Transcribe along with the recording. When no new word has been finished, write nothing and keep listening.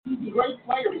Blog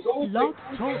Talk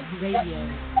Radio.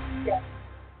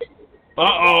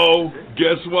 Uh-oh.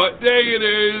 Guess what day it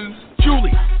is?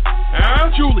 Julie.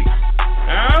 Huh? Julie.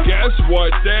 Huh? Guess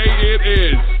what day it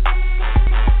is?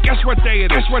 Guess what day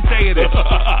it is? Guess what day it is?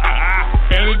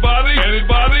 Anybody?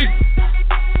 Anybody?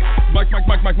 Mike. Huh?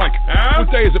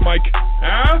 What day is it, Mike?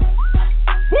 Huh?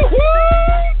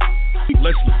 Woo-hoo!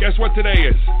 Leslie, guess what today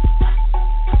is?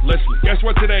 Leslie, guess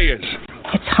what today is?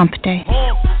 It's hump day.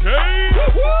 Hump day!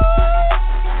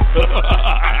 It's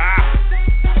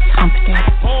hump day.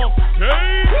 Hump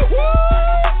day!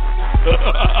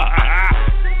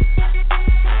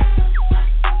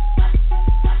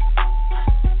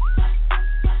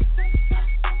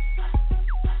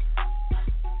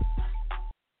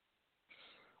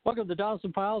 Welcome to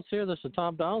Donelson Files here. This is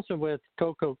Tom Donelson with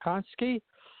Coco Konski.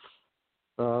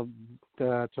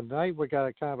 Tonight we got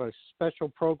a kind of a special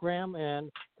program,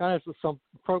 and kind of some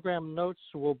program notes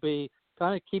will be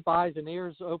kind of keep eyes and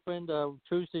ears open.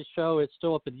 Tuesday's show is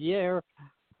still up in the air.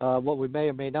 What we may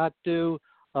or may not do.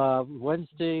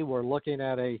 Wednesday we're looking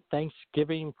at a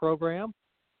Thanksgiving program.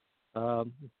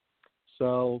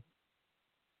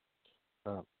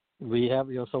 We have,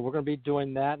 so we're going to be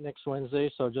doing that next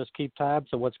Wednesday. So just keep tabs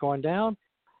on what's going down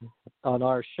on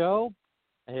our show.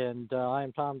 And I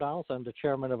am Tom Donelson. I'm the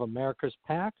chairman of America's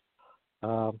PAC.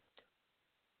 I'm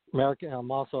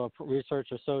also a research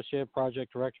associate,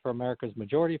 project director for America's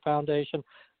Majority Foundation.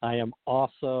 I am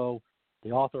also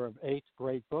the author of 8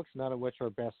 great books, none of which are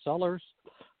bestsellers,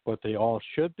 but they all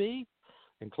should be,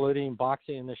 including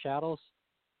Boxing in the Shadows,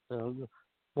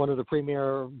 one of the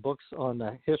premier books on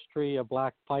the history of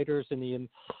black fighters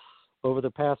over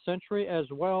the past century, as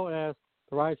well as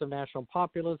The Rise of National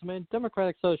Populism and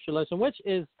Democratic Socialism, which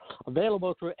is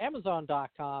available through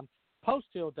Amazon.com,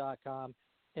 Posthill.com,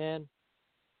 and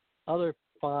other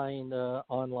fine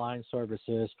online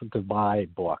services to buy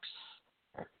books.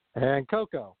 And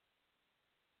Coco.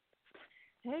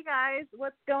 Hey guys,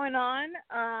 what's going on?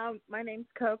 My name's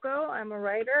Coco. I'm a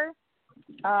writer.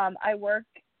 I work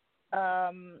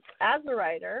as a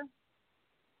writer,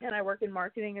 and I work in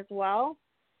marketing as well.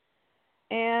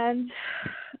 And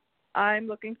I'm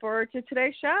looking forward to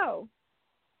today's show.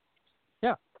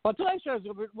 Yeah. Well, today's show,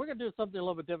 we're going to do something a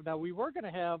little bit different. Now, we were going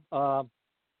to have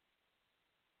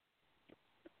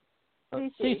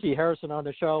Cece Harrison on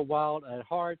the show, Wild at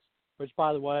Hearts, which,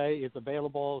 by the way, is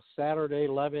available Saturday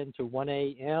 11 to 1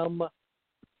 a.m.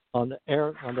 on the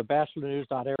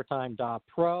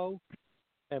bachelornews.airtime.pro.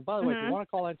 And by the way, if you want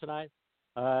to call in tonight,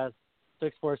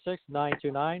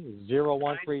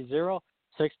 646-929-0130,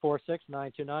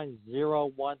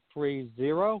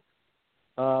 646-929-0130.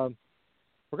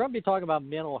 We're going to be talking about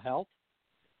mental health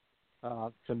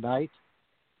tonight.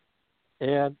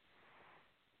 And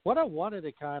what I wanted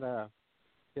to kind of,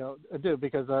 do,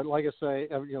 because like I say,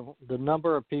 the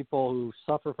number of people who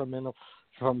suffer from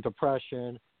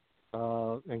depression,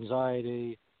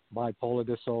 anxiety, bipolar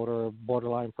disorder,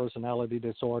 borderline personality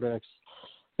disorder,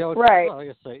 right. Like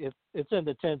I say, it's in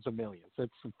the tens of millions.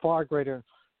 It's far greater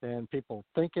than people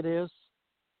think it is.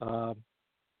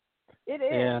 It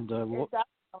is.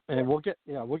 And we'll get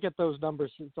those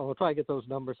numbers. So we'll try to get those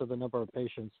numbers of the number of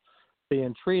patients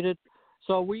being treated.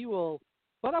 So we will.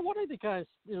 But I wanted to kind of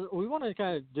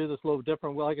do this a little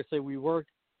different. Well, like I say, we worked.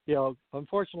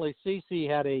 Unfortunately, Cece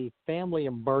had a family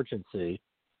emergency,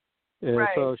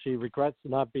 right. So she regrets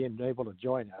not being able to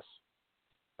join us.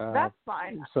 That's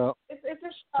fine. So it's a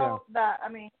show that,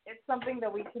 it's something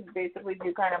that we can basically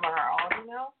do kind of on our own,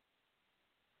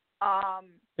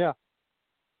 Yeah.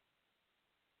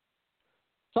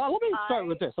 So let me start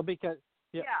with this.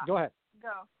 Go ahead.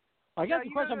 Go. I guess the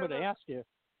question I'm going to ask you.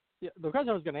 Yeah, the question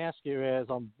I was going to ask you is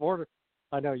on border.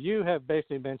 I know you have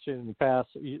basically mentioned in the past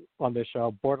on this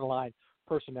show borderline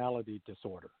personality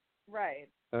disorder. Right.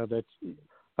 That's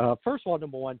first of all,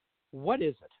 number one, what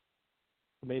is it?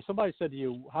 Somebody said to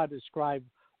you how to describe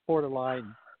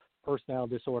borderline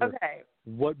personality disorder. Okay.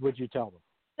 What would you tell them?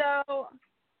 So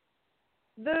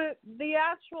the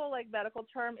actual medical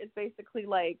term is basically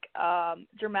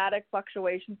dramatic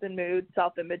fluctuations in mood,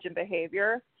 self-image, and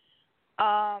behavior.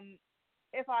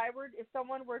 If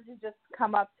someone were to just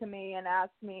come up to me and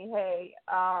ask me, hey,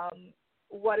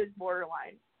 what is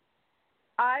borderline?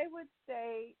 I would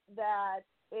say that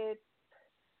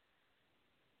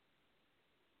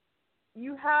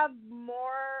you have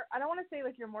more, I don't want to say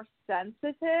you're more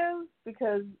sensitive,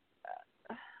 because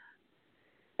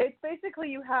it's basically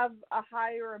you have a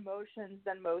higher emotions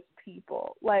than most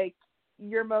people.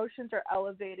 Your emotions are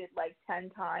elevated 10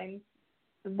 times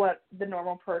what the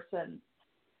normal person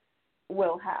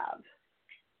will have.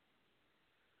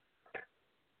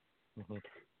 Mm-hmm.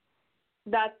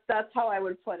 That's how I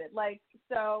would put it. Like,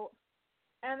 so,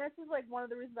 and this is like one of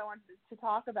the reasons I wanted to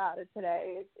talk about it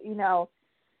today. Is, you know,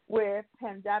 with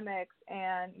pandemics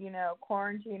and, you know,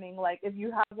 quarantining, like if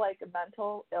you have like a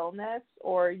mental illness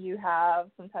or you have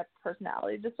some type of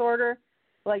personality disorder,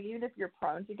 like even if you're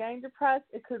prone to getting depressed,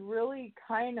 it could really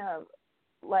kind of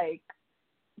like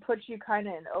put you kind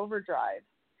of in overdrive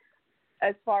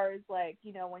as far as like,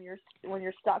 you know, when you're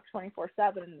stuck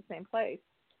 24/7 in the same place.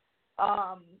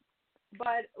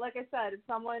 But like I said, if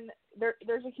someone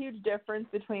there's a huge difference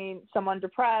between someone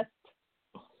depressed,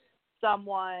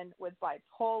 someone with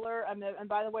bipolar. I mean, and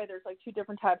by the way, there's like two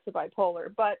different types of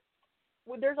bipolar, but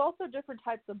there's also different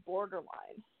types of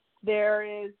borderline. There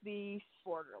is the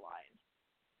borderline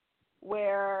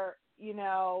where, you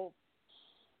know,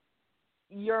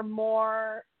 you're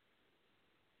more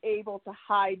able to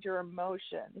hide your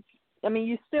emotions. I mean,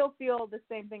 you still feel the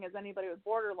same thing as anybody with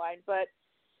borderline, but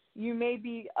you may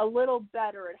be a little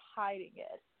better at hiding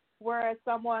it. Whereas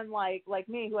someone like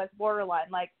me who has borderline,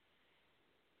 like,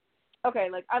 okay,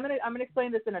 like I'm gonna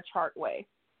explain this in a chart way.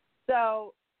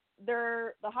 So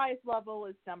the highest level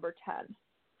is number 10.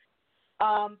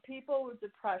 People with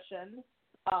depression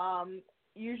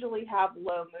usually have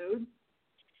low mood,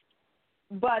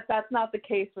 but that's not the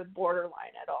case with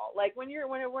borderline at all. Like when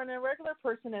a regular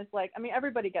person is like, I mean,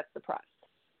 everybody gets depressed.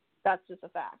 That's just a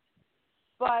fact.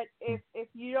 But if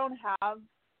you don't have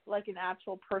like an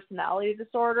actual personality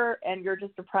disorder and you're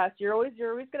just depressed, you're always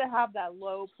gonna have that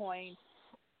low point,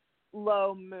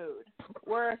 low mood.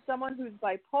 Whereas someone who's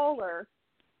bipolar,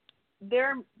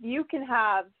 you can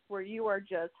have where you are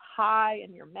just high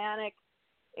and you're manic,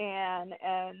 and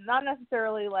not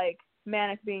necessarily like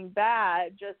manic being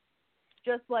bad, just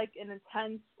like an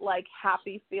intense like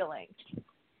happy feeling,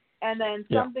 and then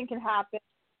something can happen,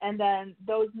 and then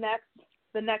the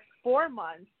next 4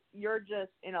 months you're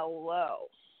just in a low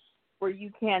where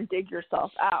you can't dig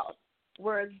yourself out.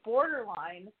 Whereas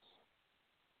borderline,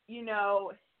 you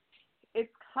know,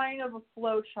 it's kind of a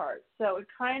flow chart. So it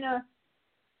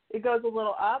goes a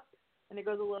little up and it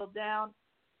goes a little down,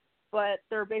 but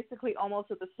they're basically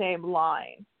almost at the same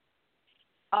line.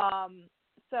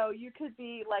 So you could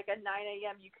be like at 9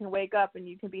 a.m. you can wake up and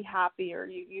you can be happy, or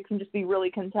you can just be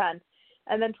really content.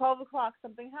 And then 12 o'clock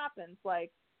something happens,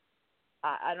 like,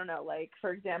 I don't know, like,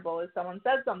 for example, if someone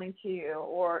says something to you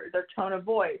or their tone of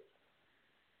voice,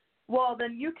 well,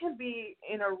 then you can be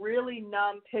in a really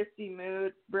numb, pissy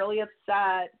mood, really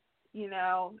upset, you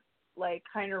know, like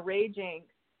kind of raging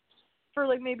for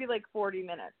like maybe like 40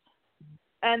 minutes.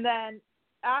 And then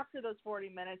after those 40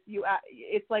 minutes,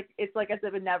 it's like as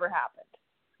if it never happened.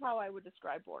 That's how I would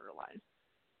describe borderline.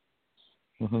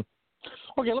 Mm-hmm.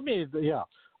 Okay, let me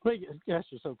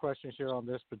ask you some questions here on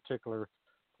this particular,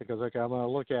 because okay, I'm going to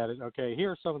look at it. Okay,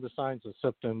 here are some of the signs and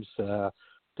symptoms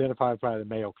identified by the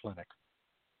Mayo Clinic.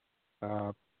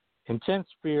 Intense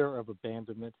fear of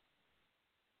abandonment,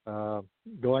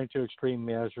 going to extreme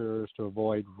measures to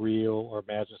avoid real or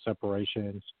imagined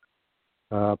separations,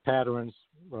 patterns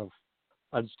of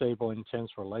unstable,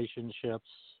 intense relationships.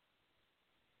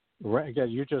 Again,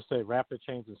 you just say rapid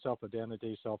change in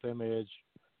self-identity, self-image.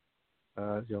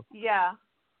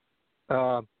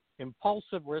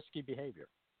 Impulsive, risky behavior.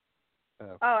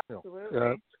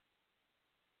 Absolutely.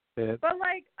 But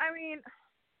like, I mean,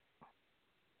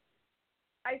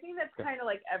 I think that's kind of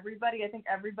like everybody. I think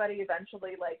everybody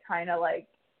eventually like kind of like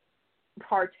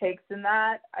partakes in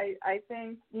that. I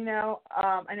think, you know,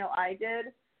 I know I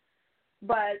did,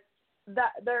 but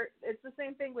it's the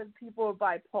same thing with people with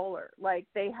bipolar. Like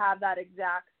they have that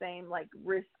exact same like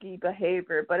risky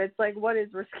behavior, but it's like, what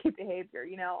is risky behavior?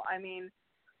 You know, I mean,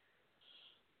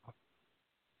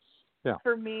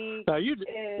 for me, would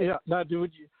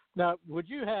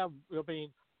you have? I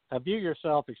mean, have you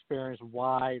yourself experienced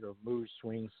wide or mood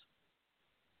swings?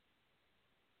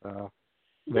 You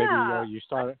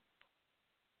started.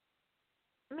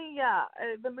 I mean,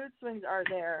 the mood swings are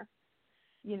there.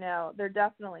 You know, they're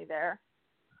definitely there.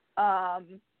 But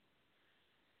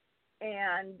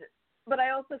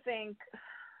I also think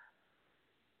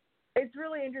it's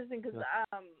really interesting because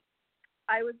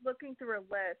I was looking through a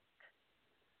list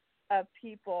of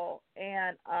people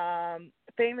and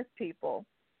famous people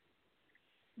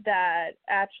that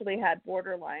actually had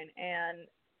borderline, and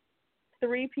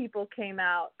 3 people came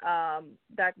out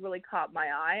that really caught my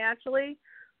eye, actually.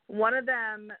 One of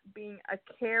them being a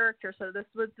character, so this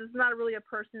is not really a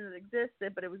person that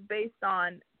existed, but it was based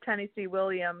on Tennessee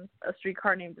Williams' A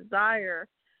Streetcar Named Desire.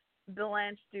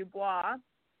 Blanche Dubois,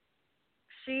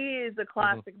 she is a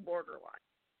classic borderline.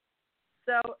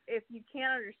 So if you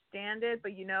can't understand it,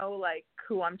 but you know like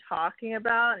who I'm talking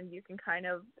about and you can kind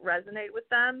of resonate with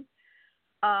them,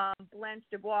 Blanche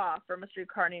Dubois from A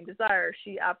Streetcar Named Desire,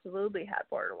 she absolutely had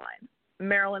borderline.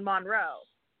 Marilyn Monroe,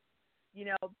 you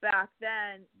know, back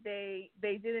then they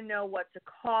didn't know what to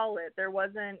call it. There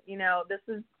wasn't, you know, this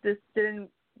didn't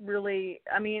really,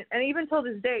 I mean, and even till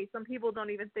this day, some people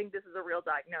don't even think this is a real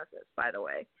diagnosis, by the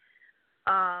way.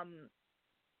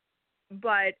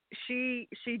 But she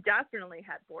definitely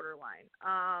had borderline.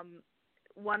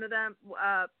 One of them,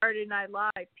 Saturday Night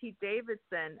Live, Pete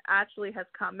Davidson, actually has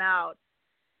come out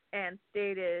and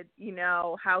stated, you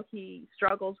know, how he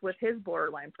struggles with his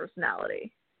borderline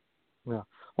personality. Yeah.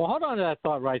 Well, hold on to that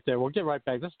thought right there. We'll get right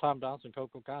back. This is Tom Donelson,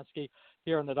 Coco Konski,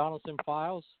 here on the Donelson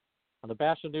Files on the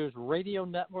Bachelor News Radio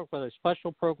Network with a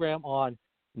special program on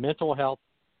mental health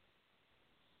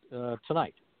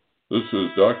tonight. This is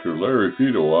Dr. Larry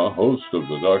Pedowa, host of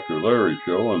the Dr. Larry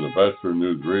Show on the Bachelor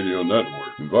News Radio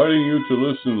Network, inviting you to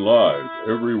listen live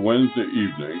every Wednesday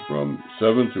evening from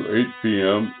 7 to 8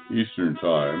 p.m. Eastern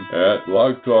Time at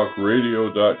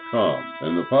blogtalkradio.com,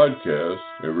 and the podcast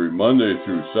every Monday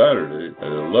through Saturday at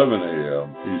 11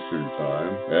 a.m. Eastern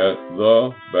Time at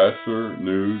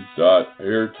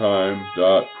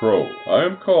thebachelornews.airtime.pro. I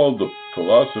am called the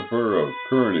philosopher of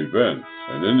current events,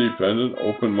 an independent,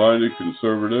 open-minded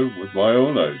conservative with my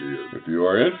own ideas. If you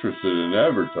are interested in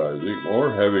advertising or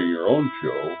having your own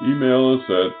show, email us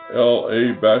at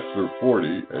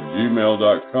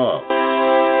labachelor40@gmail.com.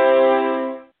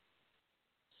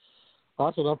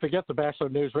 Also, don't forget the Bachelor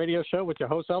News Radio Show with your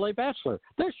host, L.A. Bachelor.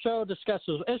 This show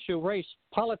discusses issue, race,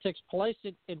 politics, police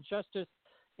injustice,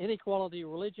 inequality,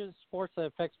 religion, sports that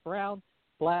affects brown,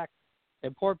 black,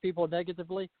 and poor people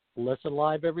negatively. Listen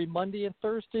live every Monday and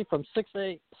Thursday from 6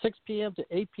 p.m. to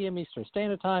 8 p.m. Eastern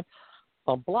Standard Time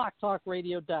on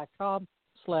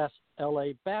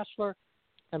blogtalkradio.com/LA Bachelor,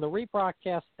 and the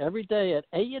rebroadcast every day at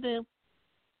 8 a.m.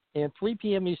 and 3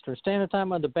 p.m. Eastern Standard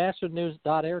Time on the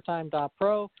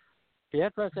bachelornews.airtime.pro. If you're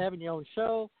interested in having your own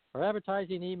show or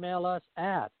advertising, email us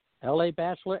at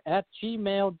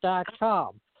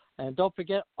labachelor@gmail.com. And don't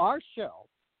forget our show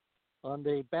on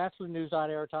the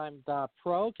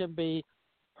bachelornews.airtime.pro can be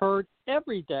heard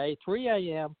every day, 3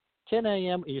 a.m., 10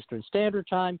 a.m. Eastern Standard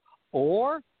Time,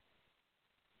 or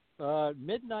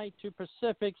midnight to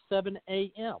Pacific, 7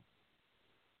 a.m.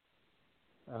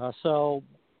 So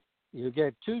you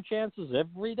get two chances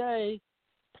every day,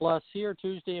 plus here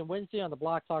Tuesday and Wednesday on the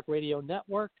Block Talk Radio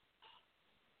Network.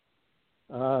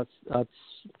 At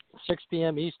 6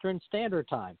 p.m. Eastern Standard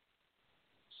Time.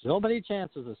 So many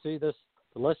chances to see this,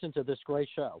 to listen to this great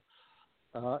show.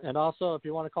 And also, if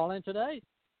you want to call in today,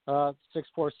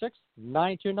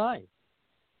 646-929-0130.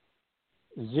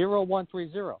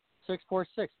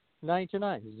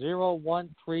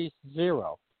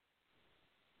 646-929-0130.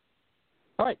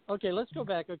 All right, okay, let's go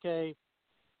back. Okay,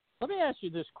 let me ask you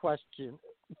this question.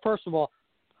 First of all,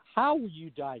 how were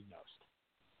you diagnosed?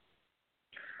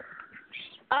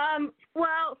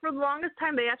 Well, for the longest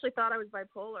time, they actually thought I was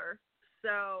bipolar.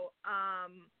 So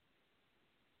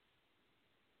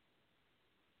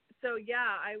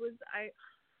yeah, I was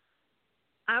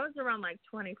around like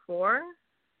 24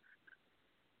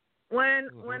 when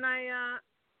I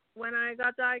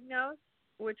got diagnosed,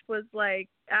 which was like,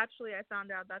 actually I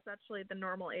found out that's actually the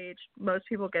normal age most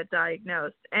people get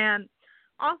diagnosed. And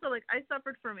also, like, I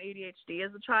suffered from ADHD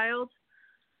as a child.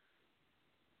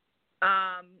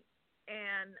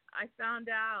 And I found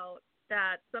out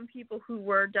that some people who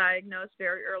were diagnosed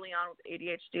very early on with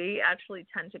ADHD actually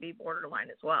tend to be borderline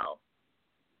as well.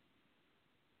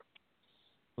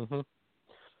 Mm-hmm.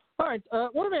 All right.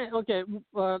 What about, okay,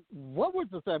 what was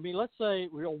the thing? I mean, let's say,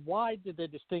 why did they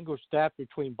distinguish that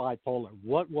between bipolar?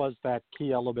 What was that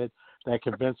key element that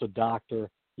convinced a doctor,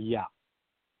 this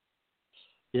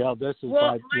is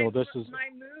my this is. My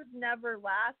mood never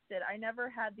lasted. I never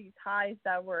had these highs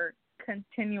that were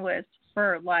continuous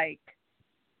for like,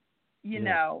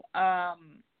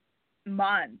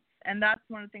 months. And that's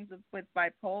one of the things with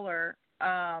bipolar,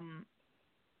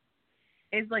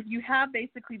 is like you have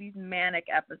basically these manic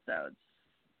episodes.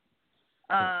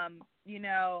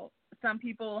 Some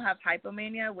people have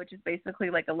hypomania, which is basically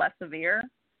like a less severe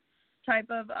type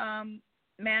of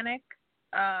manic.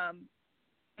 And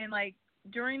like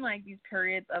during like these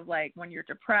periods of like when you're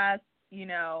depressed,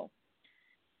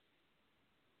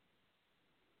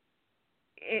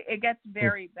 it gets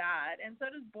very bad, and so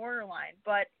does borderline,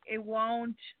 but it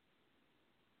won't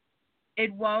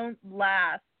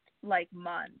last like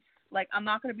months. Like, I'm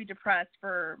not going to be depressed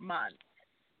for months.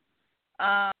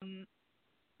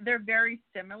 They're very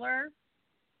similar.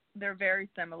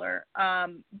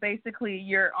 Basically,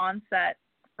 your onset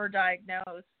for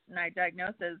diagnosis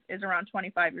is around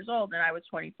 25 years old, and I was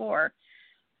 24.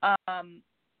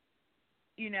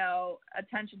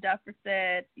 attention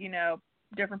deficit,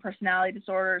 different personality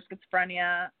disorders,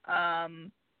 schizophrenia.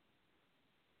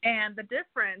 And the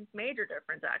major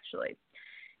difference actually,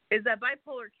 is that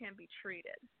bipolar can be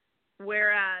treated,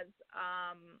 whereas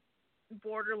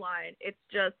borderline, it's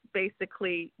just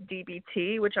basically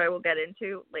DBT, which I will get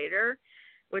into later,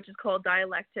 which is called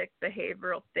dialectic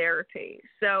behavioral therapy.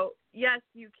 So yes,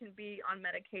 you can be on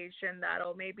medication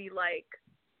that'll maybe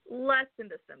lessen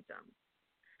the symptoms.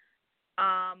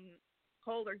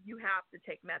 Polar, you have to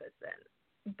take medicine.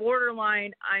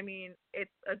 Borderline, I mean,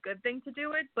 it's a good thing to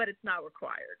do it, but it's not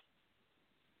required.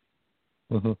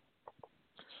 Mm-hmm.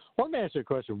 Let me ask you a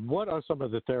question. What are some of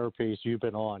the therapies you've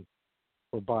been on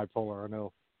for bipolar? I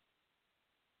know.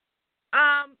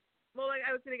 Well,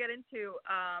 I was going to get into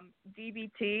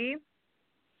DBT,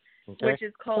 Okay. which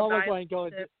is called. Let's go ahead and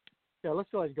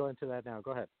go into that now.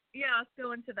 Go ahead. Yeah, let's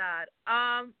go into that.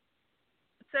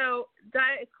 So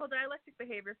it's called dialectic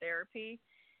behavior therapy,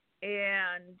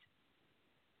 and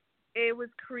it was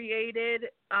created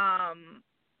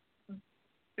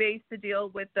based to deal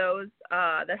with those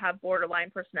that have borderline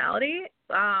personality.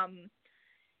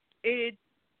 It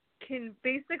can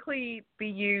basically be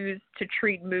used to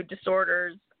treat mood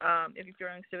disorders if you're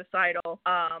feeling suicidal.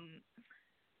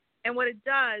 And what it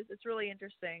does, it's really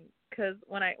interesting because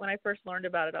when I first learned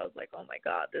about it, I was like, oh my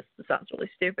God, this sounds really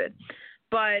stupid.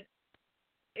 But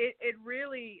it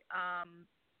really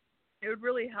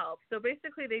helps. So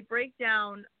basically, they break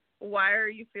down why are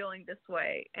you feeling this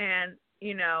way, and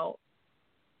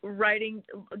journaling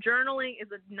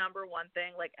is a number one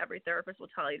thing, like every therapist will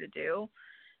tell you to do,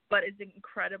 but it's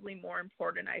incredibly more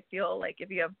important, I feel like,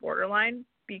 if you have borderline,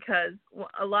 because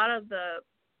a lot of the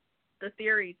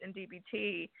theories in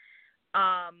DBT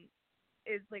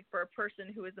is like for a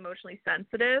person who is emotionally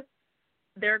sensitive,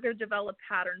 they're going to develop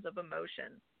patterns of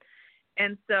emotion.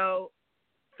 And so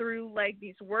through like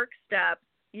these work steps,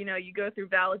 you go through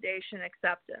validation,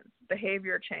 acceptance,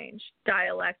 behavior change,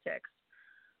 dialectics.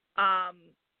 And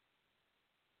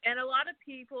a lot of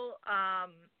people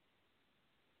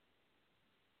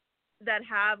that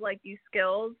have like these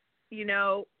skills,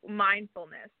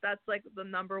 mindfulness, that's like the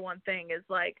number one thing is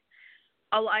like,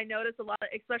 I notice a lot,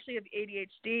 especially with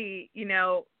ADHD,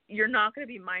 you're not going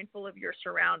to be mindful of your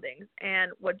surroundings.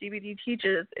 And what DBT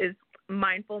teaches is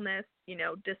mindfulness,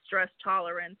 distress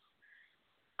tolerance,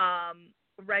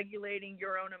 regulating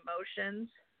your own emotions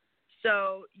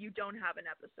so you don't have an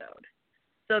episode.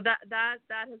 So that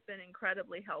has been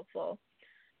incredibly helpful.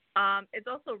 It's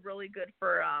also really good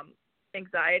for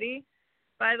anxiety,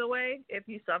 by the way. If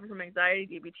you suffer from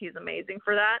anxiety, DBT is amazing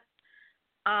for that.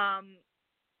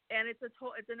 And it's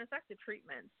an effective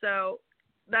treatment. So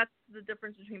that's the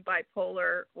difference between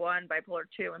bipolar 1, bipolar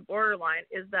 2, and borderline,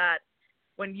 is that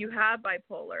when you have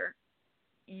bipolar,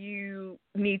 you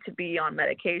need to be on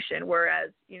medication.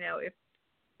 Whereas, if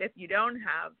you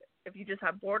just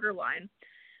have borderline,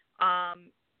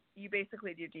 you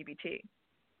basically do DBT,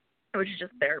 which is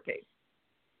just therapy.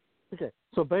 Okay,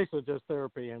 so basically just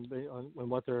therapy and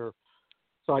what they're.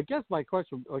 So I guess my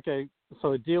question, okay,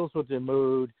 so it deals with the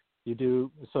mood.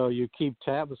 You keep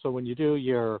tabs. So when you do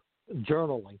your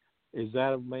journaling, is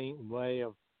that a main way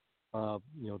of,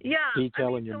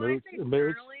 detailing your moods?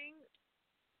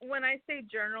 When I say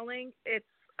journaling, it's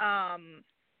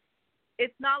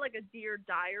not like a Dear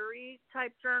Diary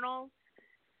type journal.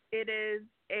 It is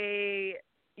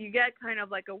you get kind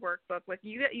of like a workbook. Like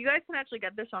you guys can actually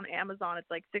get this on Amazon. It's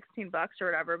like $16 or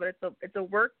whatever, but it's a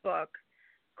workbook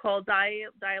called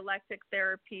Dialectic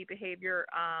Therapy Behavior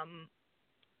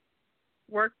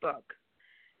Workbook,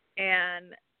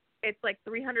 and it's like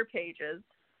 300 pages.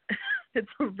 It's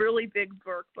a really big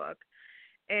workbook,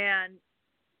 and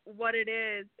what it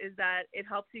is that it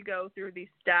helps you go through these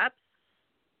steps.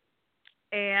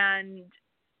 And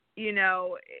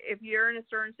if you're in a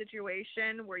certain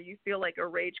situation where you feel like a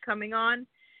rage coming on,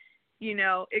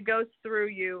 it goes through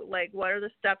you, like, what are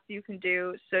the steps you can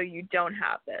do so you don't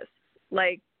have this?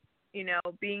 Like,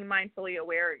 being mindfully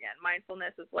aware again.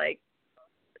 Mindfulness is like,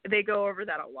 they go over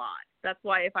that a lot. That's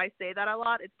why if I say that a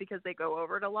lot, it's because they go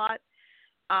over it a lot.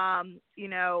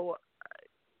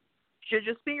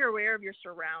 Just being aware of your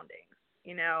surroundings.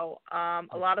 A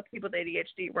lot of people with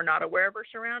ADHD were not aware of our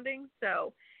surroundings,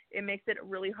 so it makes it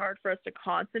really hard for us to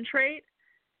concentrate,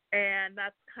 and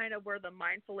that's kind of where the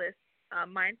mindfulness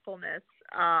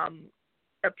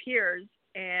appears.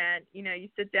 And you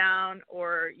sit down,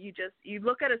 or you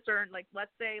look at a certain, like,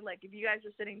 let's say, like, if you guys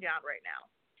are sitting down right now,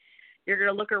 you're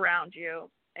gonna look around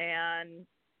you, and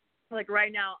like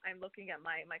right now I'm looking at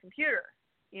my computer.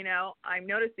 I'm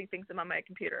noticing things on my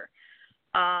computer.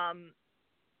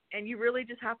 And you really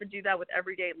just have to do that with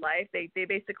everyday life. They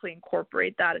basically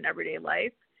incorporate that in everyday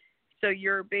life. So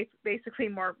you're basically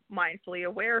more mindfully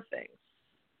aware of things.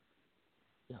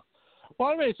 Yeah. Well,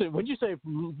 I mean, when you say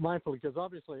mindfully, because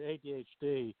obviously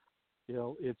ADHD,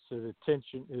 it's an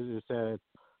attention,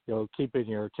 keeping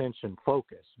your attention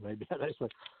focused. Maybe that's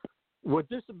what. Would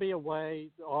this be a way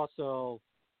to also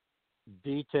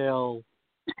detail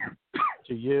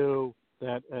to you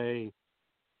that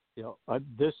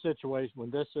this situation,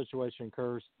 when this situation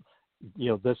occurs,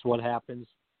 this is what happens?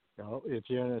 If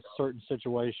you're in a certain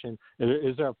situation,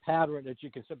 is there a pattern that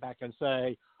you can sit back and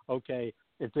say, okay,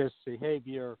 if this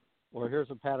behavior, or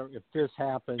here's a pattern, if this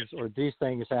happens or these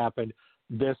things happen,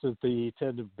 this is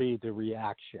tend to be the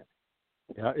reaction.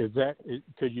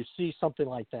 Could you see something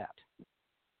like that?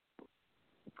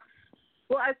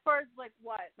 Well, as far as like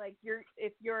what, like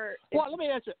well, let me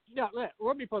answer. Yeah,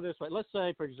 let me put it this way. Let's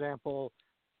say, for example,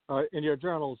 in your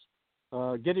journals,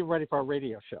 getting ready for a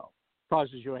radio show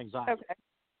causes you anxiety. Okay.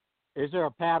 Is there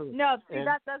a pattern? No,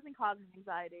 that doesn't cause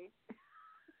anxiety.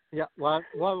 Yeah. What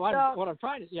I'm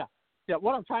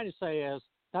trying to say is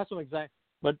that's an exact.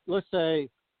 But let's say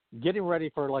getting ready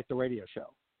for like the radio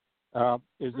show.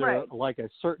 Is there like a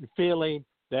certain feeling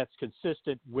that's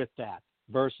consistent with that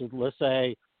versus, let's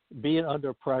say, being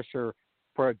under pressure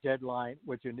for a deadline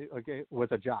with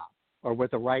with a job or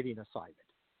with a writing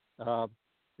assignment?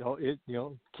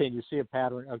 Can you see a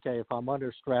pattern? Okay, if I'm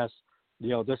under stress,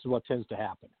 this is what tends to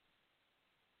happen.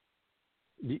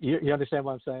 You understand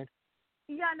what I'm saying?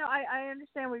 Yeah, no, I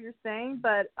understand what you're saying,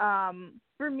 but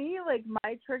for me, like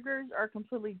my triggers are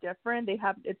completely different.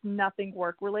 It's nothing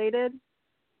work related.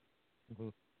 Mm-hmm.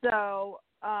 So,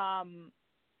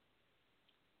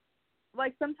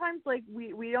 like sometimes like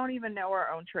we don't even know our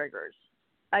own triggers.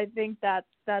 I think that's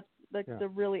like the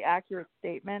really accurate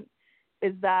statement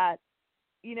is that,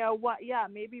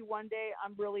 maybe one day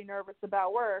I'm really nervous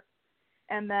about work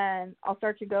and then I'll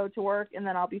start to go to work and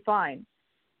then I'll be fine.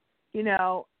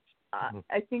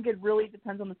 I think it really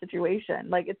depends on the situation.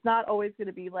 Like it's not always going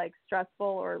to be like stressful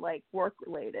or like work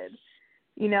related.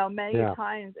 Many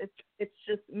times it's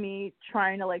just me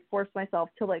trying to like force myself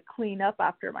to like clean up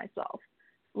after myself.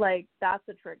 Like that's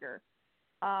a trigger.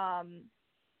 I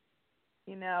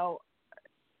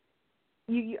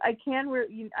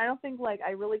don't think like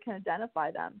I really can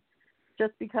identify them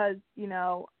just because,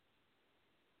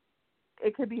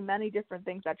 it could be many different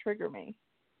things that trigger me.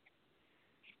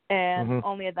 And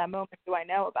only at that moment do I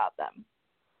know about them.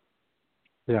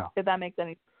 Yeah. If that makes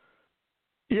any sense.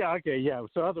 Yeah, okay, yeah.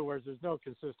 So in other words, there's no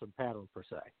consistent pattern per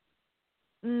se.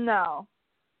 No.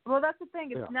 Well, that's the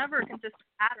thing. It's never a consistent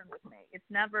pattern with me. It's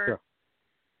never,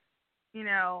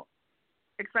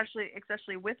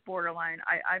 especially with borderline,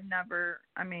 I've never,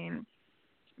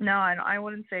 no, I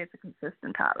wouldn't say it's a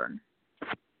consistent pattern.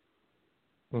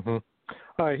 Mm-hmm.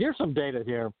 All right, here's some data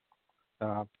here.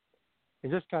 And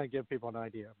just kind of give people an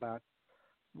idea about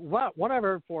what I've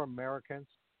heard for Americans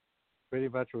pretty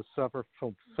much will suffer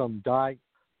from some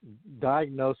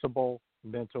diagnosable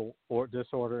mental or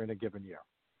disorder in a given year.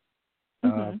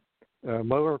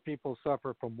 More people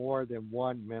suffer from more than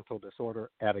one mental disorder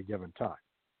at a given time.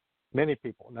 Many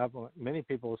people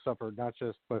suffer not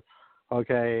just, but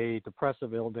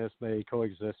depressive illness may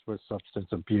coexist with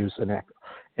substance abuse and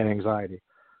anxiety.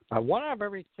 One out of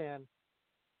every 10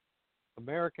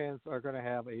 Americans are going to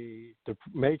have a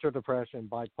major depression,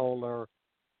 bipolar,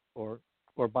 or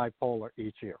bipolar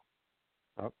each year.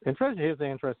 Here's the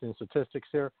interesting statistics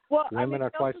here. Well, women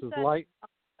are twice as light.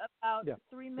 About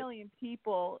 3 million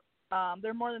people.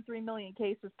 There are more than 3 million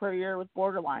cases per year with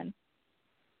borderline.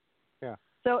 Yeah.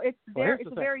 So it's a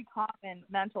very common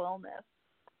mental illness.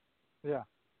 Yeah.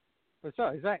 So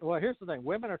exactly. Well, here's the thing: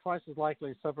 women are twice as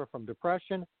likely to suffer from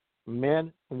depression.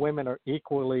 Men and women are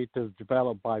equally to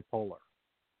develop bipolar.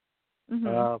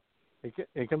 Mm-hmm.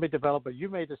 It can be developed, but you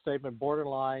made the statement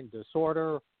borderline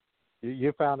disorder.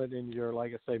 You found it in your,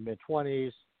 like I say,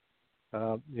 mid-20s.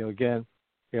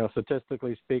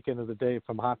 Statistically speaking, of the data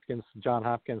from Johns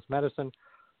Hopkins Medicine,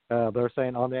 they're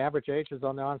saying on the average age is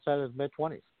on the onset is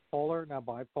mid-20s.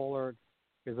 Bipolar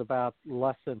is about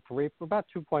less than about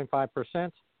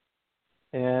 2.5%.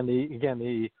 And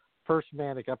the first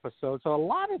manic episode. So a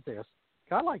lot of this,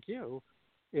 kind of like you,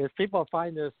 is people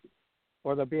find this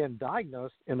or they're being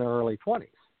diagnosed in their early 20s.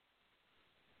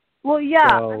 Well,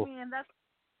 yeah, so, that's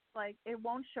like it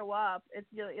won't show up. It's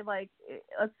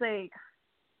let's say,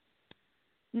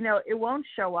 it won't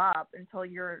show up until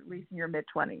you're at least in your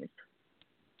mid-20s.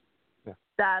 Yeah.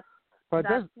 That's one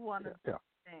of the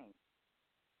things.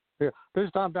 Yeah.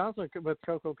 There's Donelson with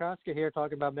Coco Koska here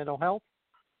talking about mental health.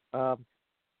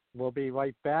 We'll be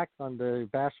right back on the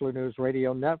Bachelor News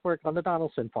Radio Network on the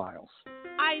Donelson Files.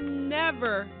 I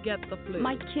never get the flu.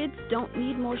 My kids don't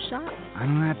need more shots. I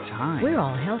don't have time. We're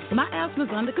all healthy. My asthma's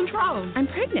under control. I'm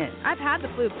pregnant. I've had the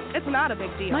flu. It's not a big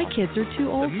deal. My kids are too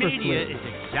old The for media flu. is I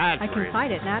exaggerating. can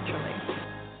fight it naturally.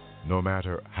 No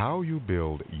matter how you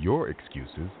build your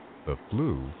excuses, the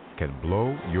flu can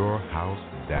blow your house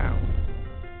down.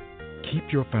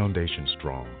 Keep your foundation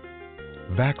strong.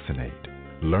 Vaccinate.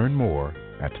 Learn more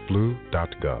at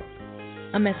flu.gov.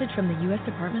 A message from the U.S.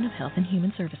 Department of Health and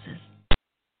Human Services.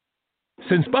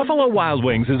 Since Buffalo Wild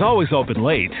Wings is always open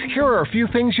late, here are a few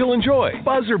things you'll enjoy.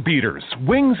 Buzzer beaters,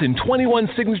 wings in 21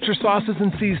 signature sauces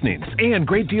and seasonings, and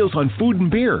great deals on food and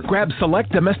beer. Grab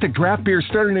select domestic draft beer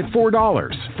starting at $4.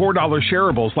 $4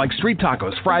 shareables like street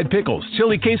tacos, fried pickles,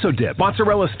 chili queso dip,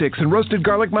 mozzarella sticks, and roasted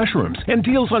garlic mushrooms, and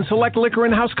deals on select liquor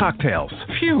and house cocktails.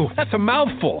 Phew, that's a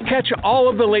mouthful. Catch all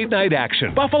of the late night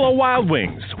action. Buffalo Wild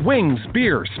Wings. Wings,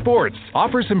 beer, sports.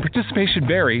 Offers and participation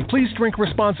vary. Please drink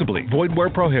responsibly. Void where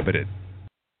prohibited.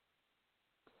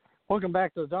 Welcome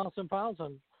back to the Donelson Files.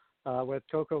 I'm with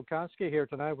Coco Koski here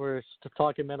tonight. We're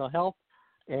talking mental health,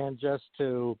 and just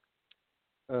to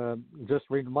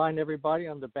remind everybody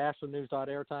on the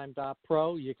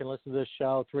bachelornews.airtime.pro, you can listen to this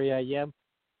show 3 a.m.,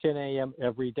 10 a.m.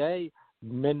 every day,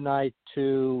 midnight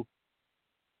to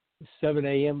 7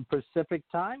 a.m. Pacific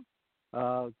time.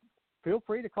 Feel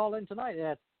free to call in tonight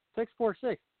at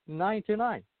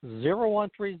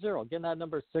 646-929-0130. Again, that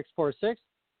number is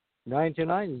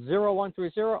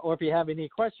 646-929-0130, or if you have any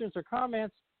questions or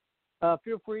comments,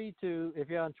 feel free to, if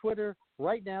you're on Twitter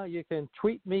right now, you can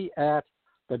tweet me at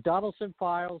the Donelson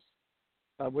Files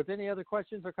with any other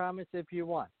questions or comments if you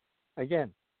want.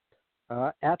 Again,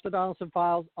 at the Donelson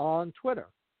Files on Twitter.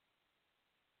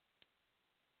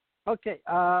 Okay,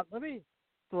 I'm going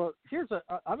to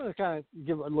kind of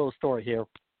give a little story here,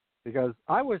 because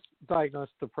I was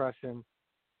diagnosed with depression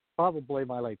probably in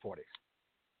my late 40s.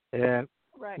 And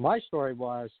Right. my story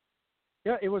was,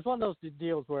 it was one of those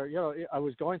deals where, I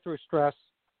was going through stress,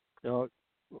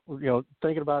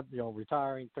 thinking about,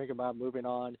 retiring, thinking about moving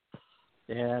on.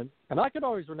 And I could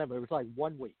always remember, it was like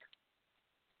 1 week.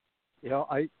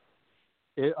 I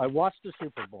watched the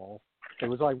Super Bowl. It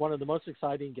was like one of the most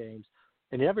exciting games.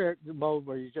 And you ever the mode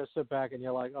where you just sit back and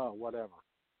you're like, oh, whatever.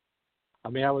 I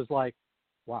mean, I was like,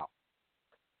 wow.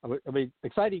 I mean,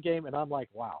 exciting game, and I'm like,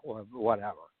 wow, or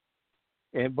whatever.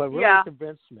 And what really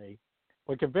convinced me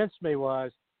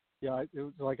was, it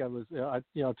was like I was,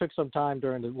 took some time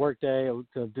during the workday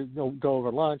to go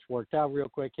over lunch, worked out real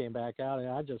quick, came back out, and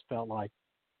I just felt like,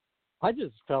 God,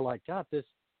 this.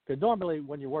 Because normally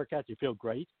when you work out, you feel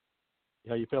great,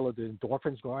 you feel the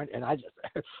endorphins going, and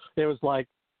it was like,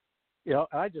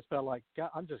 I just felt like,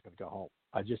 God, I'm just going to go home.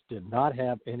 I just did not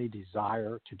have any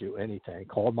desire to do anything.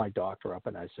 Called my doctor up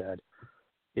and I said,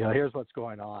 here's what's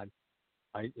going on.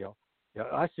 I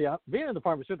see. Being in the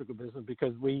pharmaceutical business,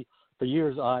 because for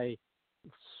years I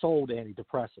sold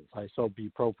antidepressants. I sold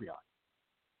bupropion,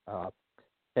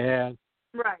 and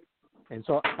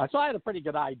so I had a pretty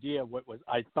good idea what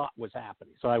I thought was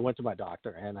happening. So I went to my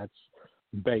doctor, and that's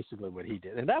basically what he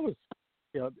did. And that was,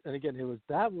 and again,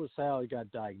 that was how I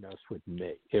got diagnosed with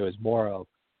me. It was more of,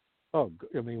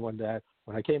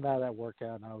 when I came out of that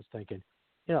workout, and I was thinking,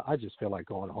 I just feel like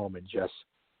going home and just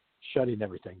shutting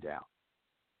everything down.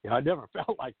 I never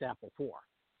felt like that before.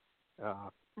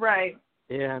 Right.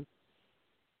 And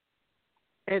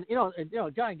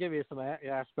John gave you some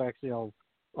aspects,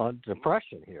 on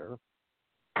depression here.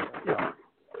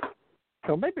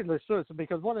 So maybe let's do this,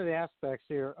 because one of the aspects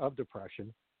here of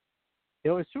depression,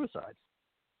 is suicide.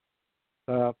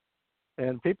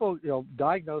 And people,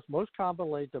 diagnose most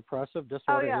commonly depressive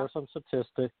disorder. Here are some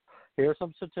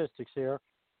statistics here.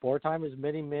 4 times as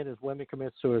many men as women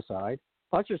commit suicide.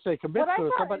 I should say commit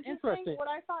suicide, but interesting. What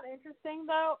I found interesting,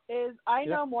 though, is I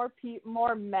know more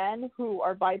men who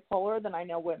are bipolar than I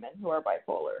know women who are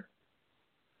bipolar.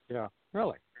 Yeah,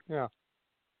 really? Yeah.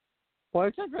 Well,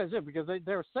 it's interesting because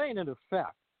they're saying, in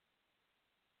effect,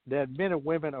 that men and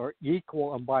women are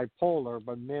equal in bipolar,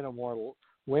 but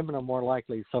women are more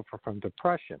likely to suffer from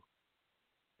depression.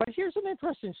 But here's an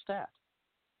interesting stat,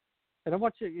 and I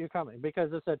want you to comment,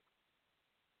 because it said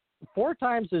 4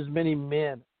 times as many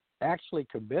men actually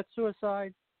commit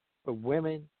suicide, but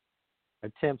women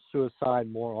attempt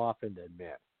suicide more often than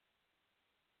men.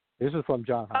 This is from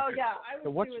John Hopkins. Oh yeah, I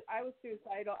was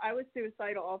suicidal. I was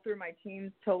suicidal all through my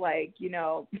teens till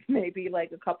maybe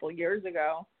a couple years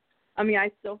ago. I mean,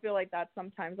 I still feel like that's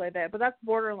sometimes like that, but that's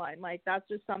borderline. Like, that's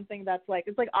just something that's like,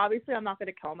 it's like, obviously I'm not going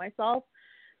to kill myself,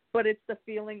 but it's the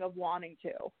feeling of wanting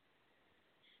to.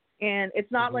 And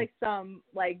it's not like some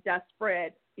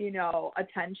desperate,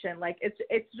 attention. Like it's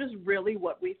just really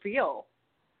what we feel.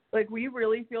 Like we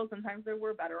really feel sometimes that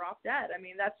we're better off dead. I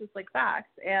mean, that's just like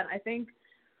facts. And I think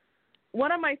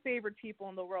one of my favorite people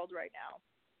in the world right now,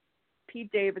 Pete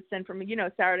Davidson from,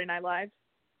 Saturday Night Live.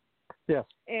 Yes.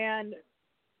 And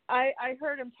I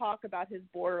heard him talk about his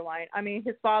borderline. I mean,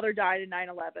 his father died in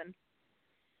 9/11.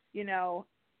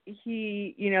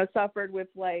 He, suffered with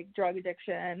like drug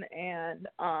addiction. And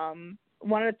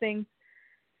one of the things,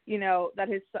 that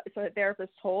his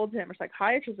therapist told him, or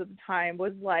psychiatrist at the time,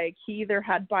 was like he either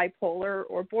had bipolar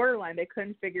or borderline. They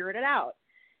couldn't figure it out.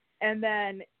 And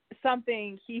then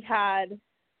he had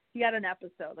an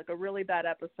episode, like a really bad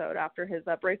episode after his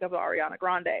breakup with Ariana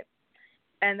Grande.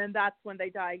 And then that's when they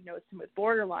diagnosed him with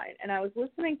borderline. And I was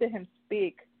listening to him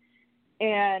speak,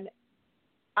 and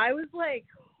I was like,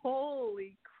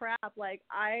 holy crap, like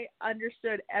I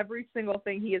understood every single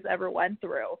thing he has ever went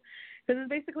through. Because it's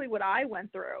basically what I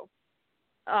went through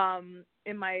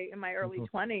in my early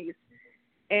 20s.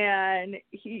 And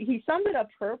he summed it up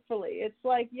perfectly. It's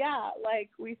like, yeah,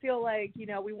 like we feel like,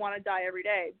 we want to die every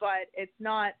day, but it's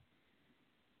not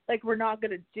like we're not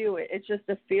going to do it. It's just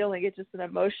a feeling. It's just an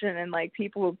emotion. And like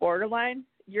people with borderline,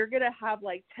 you're going to have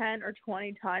like 10 or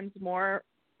 20 times more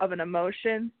of an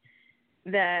emotion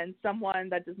than someone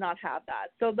that does not have that.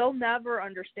 So they'll never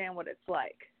understand what it's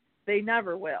like. They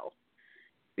never will.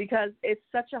 Because it's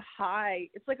such a high,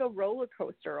 it's like a roller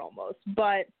coaster almost.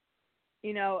 But,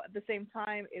 at the same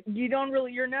time,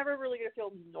 you're never really going to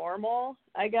feel normal,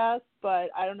 I guess. But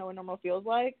I don't know what normal feels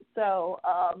like. So,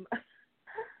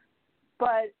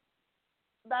 but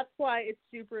that's why it's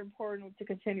super important to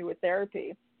continue with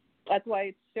therapy. That's why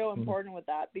it's so important with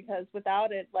that. Because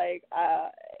without it, I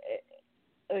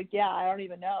don't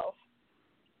even know.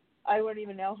 I wouldn't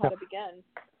even know how to begin.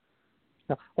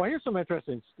 Well, here's some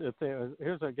interesting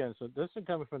things. So this is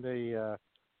coming from the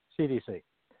CDC.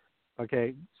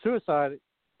 Okay, suicide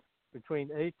between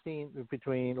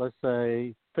let's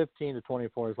say 15 to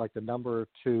 24 is like the number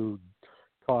 2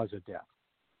 cause of death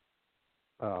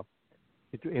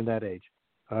in that age.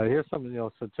 Here's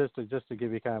some statistics just to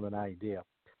give you kind of an idea.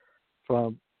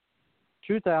 From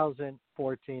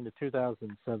 2014 to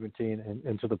 2017 and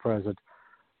into the present,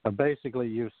 basically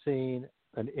you've seen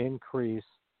an increase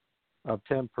of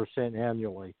 10%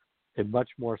 annually, and much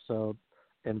more so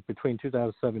in between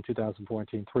 2007 and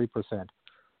 2014, 3%.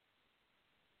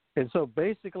 And so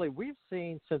basically we've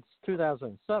seen since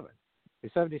 2007 a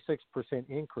 76%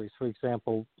 increase, for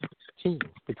example, teens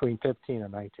between 15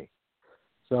 and 19.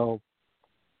 So,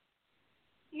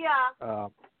 yeah.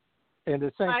 And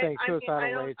the same thing,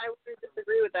 suicidal rates. I wouldn't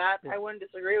disagree with that. Yeah. I wouldn't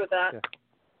disagree with that.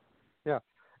 Yeah.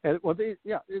 And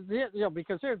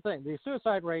because here's the thing, the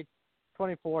suicide rate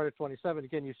 24 to 27,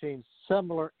 again, you've seen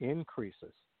similar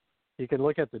increases. You can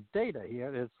look at the data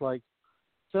here. It's like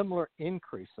similar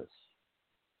increases.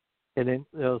 And then,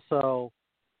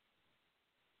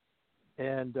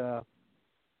 and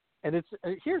it's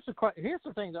here's the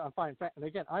thing that I find, and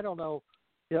again, I don't know.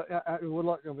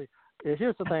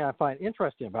 Here's the thing I find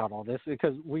interesting about all this,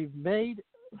 because we've made,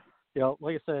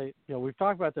 like I say, we've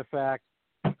talked about the fact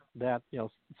that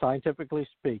scientifically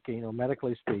speaking, or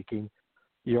medically speaking,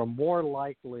 you're more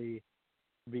likely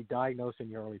to be diagnosed in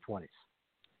your early 20s.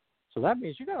 So that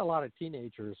means you got a lot of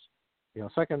teenagers,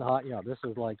 this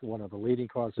is like one of the leading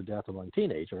causes of death among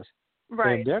teenagers.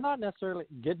 Right. And they're not necessarily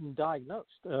getting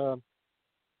diagnosed. Well,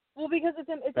 because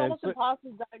it's almost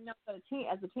impossible to diagnose as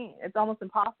a teen. It's almost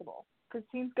impossible because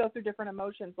teens go through different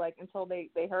emotions, like until they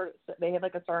hit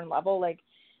like a certain level. Like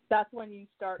that's when you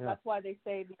start. Yeah. That's why they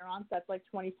say their onset's like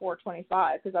 24,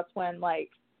 25, because that's when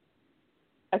like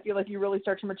I feel like you really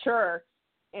start to mature.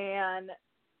 And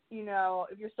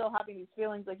if you're still having these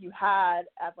feelings like you had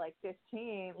at like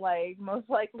 15, like most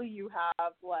likely you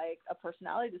have like a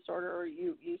personality disorder, or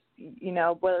you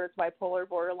whether it's bipolar,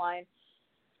 borderline,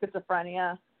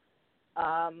 schizophrenia.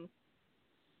 And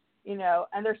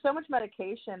there's so much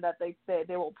medication that they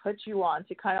will put you on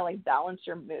to kind of like balance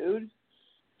your mood.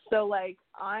 So like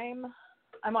I'm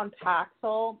on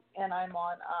Paxil, and I'm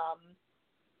on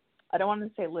I don't want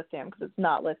to say lithium because it's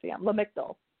not lithium,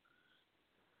 Lamictal.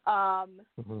 And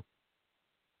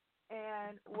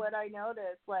what I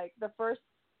noticed, like the first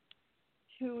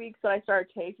 2 weeks that I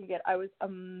started taking it, I was a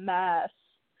mess.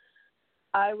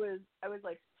 I was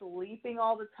like sleeping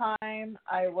all the time.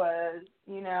 I was,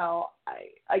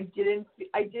 I didn't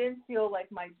feel like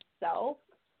myself,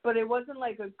 but it wasn't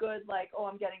like a good, like, oh,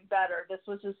 I'm getting better. This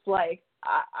was just like,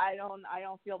 I don't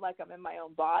feel like I'm in my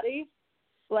own body.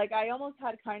 Like I almost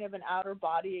had kind of an outer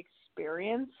body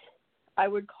experience, I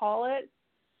would call it,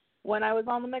 when I was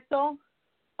on the Lamictal.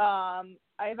 I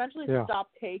eventually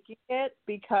stopped taking it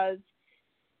because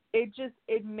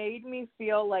it made me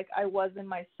feel like I wasn't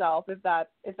myself, if that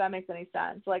makes any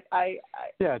sense. Like I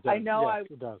know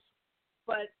it does.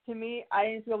 But to me, I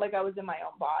didn't feel like I was in my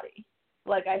own body.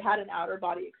 Like I had an outer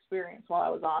body experience while I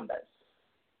was on this.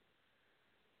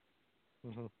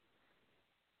 Mm-hmm.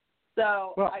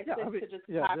 So I stick to just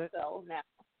Paxil now.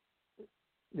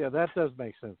 Yeah, that does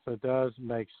make sense. It does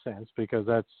make sense because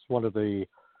that's some of the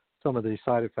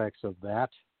side effects of that.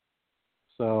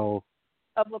 So.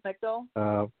 Of Lamictal.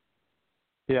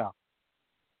 Yeah.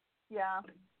 Yeah.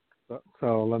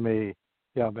 So let me.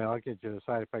 Yeah, man, I'll get you the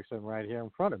side effects of them right here in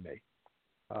front of me.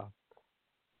 I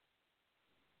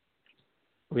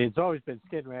mean, it's always been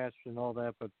skin rash and all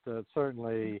that, but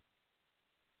certainly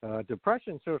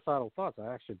depression, suicidal thoughts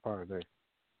are actually part of it.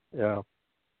 Yeah.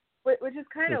 Which is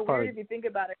kind of weird if you think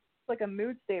about it. It's like a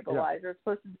mood stabilizer. Yeah. It's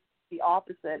supposed to be the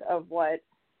opposite of what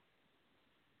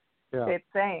it's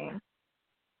saying.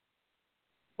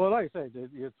 Well, like I say,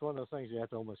 it's one of those things you have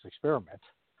to almost experiment,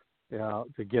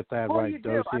 to get that right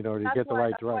dose, to get the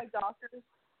right drug.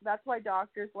 That's why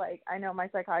doctors, like, I know my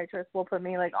psychiatrist will put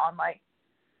me, like, on,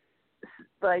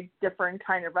 like different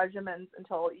kind of regimens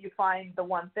until you find the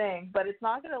one thing, but it's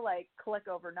not going to, like, click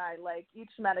overnight. Like,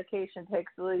 each medication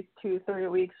takes at least 2-3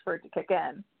 weeks for it to kick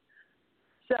in.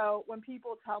 So when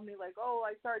people tell me, like, oh,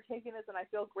 I started taking this and I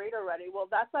feel great already, well,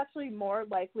 that's actually more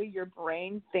likely your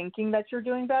brain thinking that you're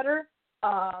doing better,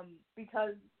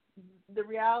 because the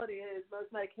reality is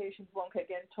most medications won't kick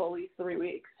in until at least 3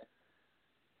 weeks.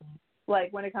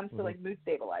 Like when it comes to like mood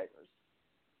stabilizers.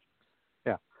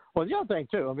 Yeah. Well, the other thing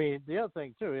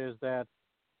too is that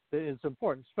it's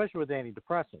important, especially with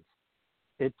antidepressants.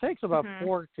 It takes about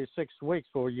 4 to 6 weeks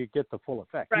before you get the full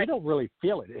effect. Right. You don't really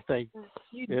feel it if they,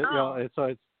 you don't. And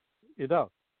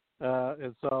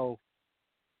so.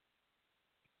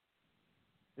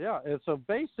 Yeah, and so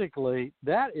basically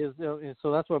that is, and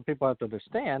so that's what people have to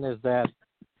understand is that,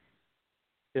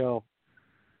 4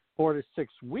 to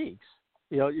 6 weeks,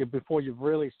 before you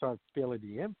really start feeling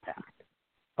the impact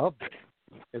of it.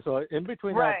 And so in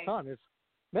between that time, it's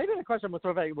maybe the question I'm going to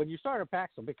throw back when you start a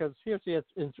Paxil, because here's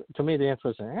to me the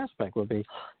interesting aspect would be if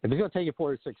it's going to take you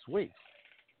 4 to 6 weeks,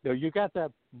 you got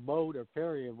that mode or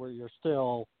period where you're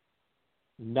still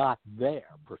not there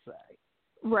per se.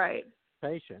 Right.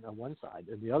 Patient on one side,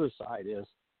 and the other side is,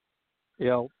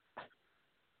 when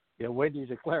do you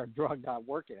declare a drug not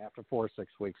working after 4 or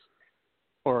 6 weeks,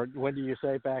 or when do you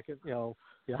say back at,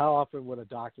 how often would a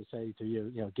doctor say to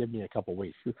you, give me a couple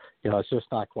weeks, it's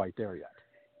just not quite there yet.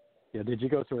 Did you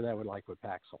go through that with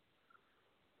Paxil?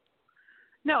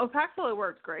 No, Paxil, it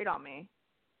worked great on me.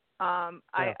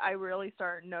 I really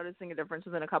started noticing a difference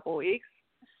within a couple of weeks.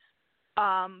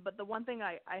 But the one thing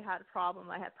I had problems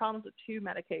with 2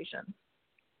 medications.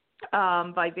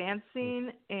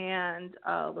 Vivancine and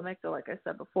Lamictal, like I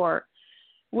said before,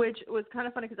 which was kind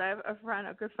of funny because I have a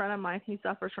good friend of mine, he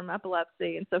suffers from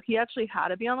epilepsy, and so he actually had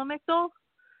to be on Lamictal.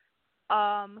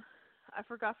 I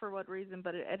forgot for what reason,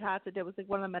 but it had to do with like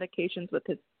one of the medications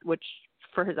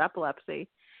for his epilepsy,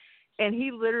 and he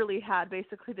literally had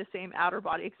basically the same outer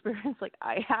body experience like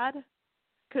I had,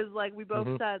 because like we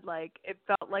both said like it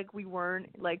felt like we were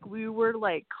like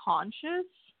conscious.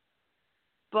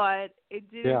 But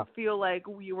it didn't feel like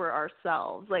we were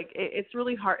ourselves. Like it's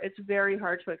really hard. It's very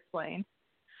hard to explain.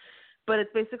 But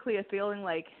it's basically a feeling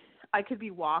like I could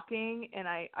be walking and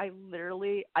I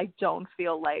don't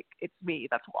feel like it's me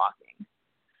that's walking.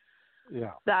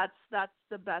 Yeah. That's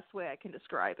the best way I can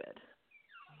describe it.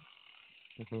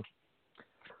 Mm-hmm.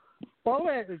 Well,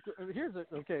 here's the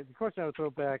question I would throw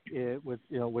back with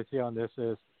you on this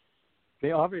is,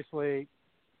 obviously.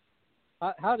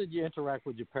 How did you interact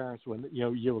with your parents when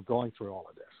you were going through all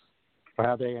of this, or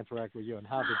how they interact with you, and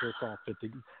how did this all fit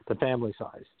the family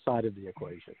side of the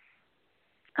equation?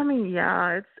 I mean,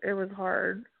 yeah, it was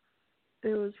hard.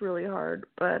 It was really hard,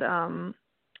 but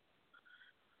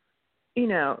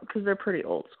because they're pretty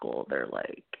old school. They're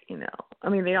like, I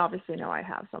mean, they obviously know I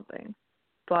have something,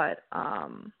 but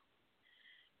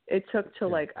it took till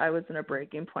like I was in a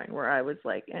breaking point where I was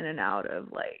like in and out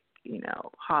of like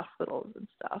hospitals and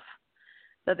stuff,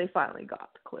 that they finally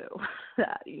got the clue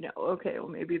that, okay, well,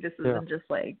 maybe this isn't just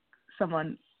like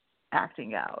someone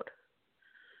acting out.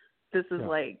 This is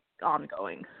like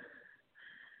ongoing.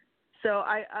 So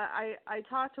I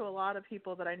talk to a lot of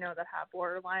people that I know that have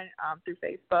borderline through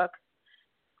Facebook,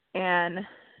 and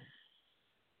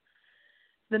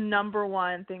the number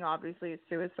one thing obviously is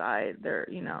suicide. They're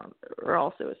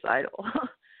all suicidal,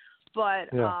 but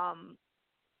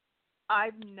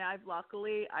I've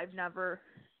never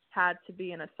had to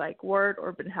be in a psych ward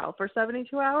or been held for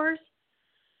 72 hours.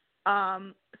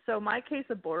 So my case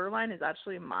of borderline is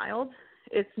actually mild,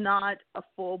 It's not a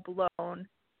full-blown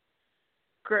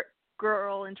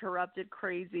girl interrupted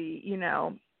crazy,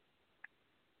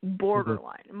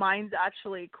 borderline. Mine's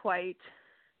actually quite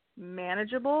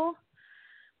manageable,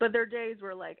 but there are days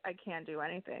where, like, I can't do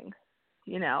anything.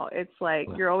 It's like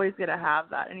you're always going to have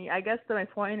that. And I guess my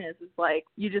point is like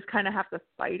you just kind of have to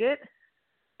fight it,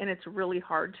 and it's really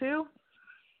hard to.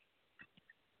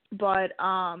 But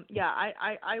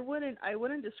I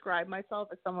wouldn't describe myself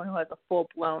as someone who has a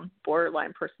full-blown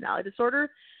borderline personality disorder,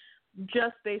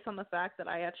 just based on the fact that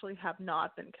I actually have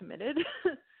not been committed.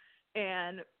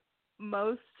 And I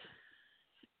don't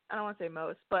want to say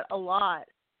most, but a lot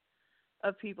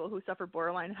of people who suffer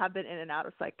borderline have been in and out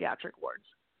of psychiatric wards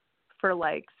for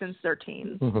since their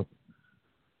teens.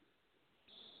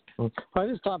 Hi,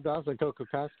 this is Tom Donelson, Coco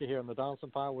Koski here on the Donelson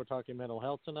File. We're talking mental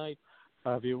health tonight.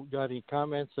 If you got any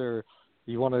comments or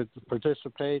you want to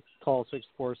participate, call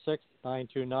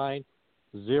 646-929-0130,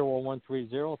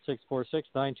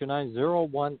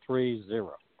 646-929-0130.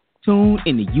 Tune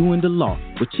in to You and the Law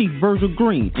with Chief Virgil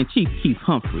Green and Chief Keith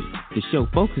Humphrey. The show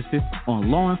focuses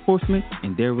on law enforcement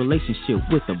and their relationship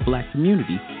with the black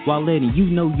community while letting you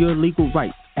know your legal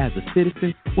rights as a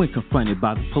citizen when confronted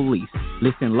by the police.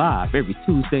 Listen live every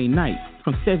Tuesday night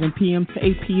from 7 p.m. to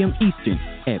 8 p.m. Eastern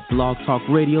at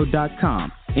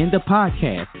blogtalkradio.com and the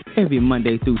podcast every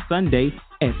Monday through Sunday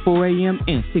at 4 a.m.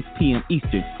 and 6 p.m.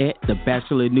 Eastern at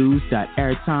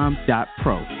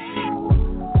thebachelornews.airtime.pro.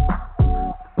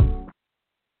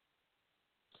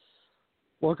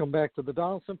 Welcome back to the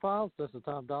Donelson Files. This is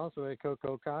Tom Donelson with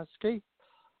Coco Koski.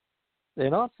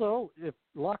 And also, if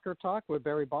Locker Talk with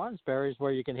Barry Barnsbury is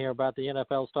where you can hear about the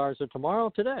NFL stars of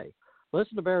tomorrow today.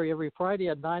 Listen to Barry every Friday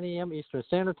at 9 a.m. Eastern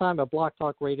Standard Time at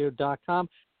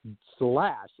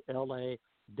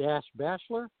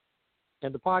blogtalkradio.com/LA-Bachelor.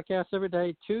 And the podcast every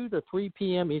day, 2 to 3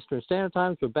 p.m. Eastern Standard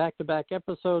Time with back-to-back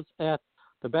episodes at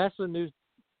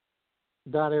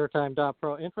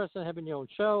thebachelornews.airtime.pro. Interested in having your own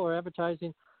show or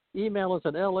advertising? Email us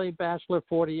at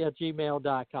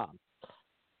labachelor40@gmail.com.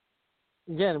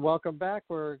 Again, welcome back.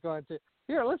 We're going to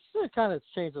let's kind of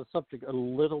change the subject a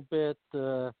little bit.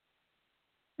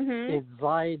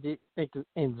 Anxiety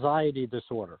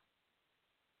disorder.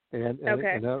 And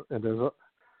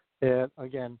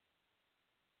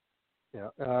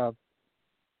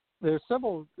there's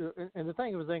several. And the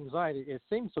thing with anxiety, it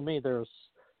seems to me if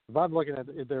I'm looking at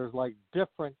it, there's like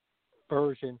different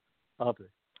version of it.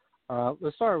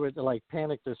 Let's start with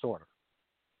panic disorder.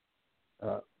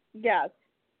 Yes.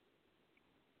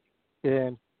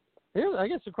 And here, I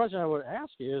guess the question I would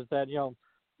ask you is that,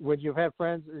 when you've had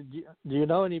friends, do you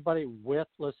know anybody with,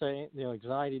 let's say,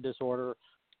 anxiety disorder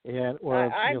or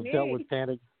dealt with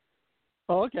panic?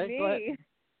 Oh, okay. Me. Go ahead.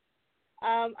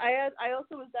 I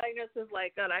also was diagnosed with I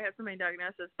have so many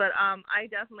diagnoses, but I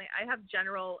have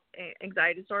general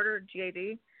anxiety disorder,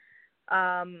 GAD,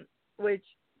 which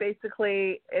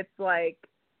basically it's like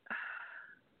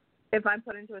if I'm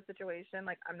put into a situation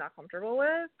I'm not comfortable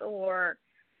with, or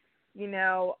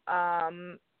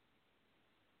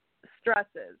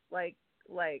stresses like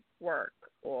work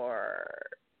or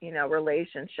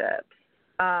relationships,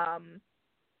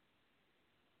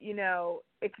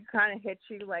 it can kind of hit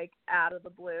you out of the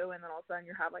blue, and then all of a sudden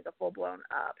you have a full-blown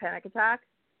panic attack.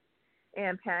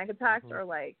 And panic attacks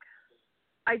are I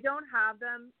don't have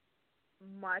them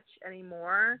much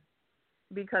anymore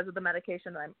because of the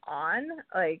medication that I'm on,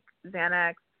 like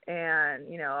Xanax and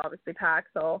obviously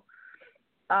Paxil.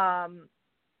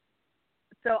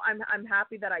 So I'm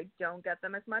happy that I don't get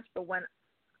them as much. But when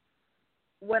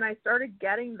I started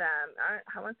getting them,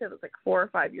 I want to say it was 4 or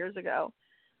 5 years ago.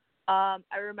 I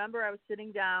remember I was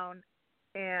sitting down,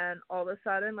 and all of a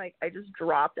sudden, I just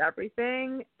dropped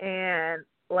everything, and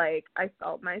I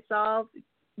felt myself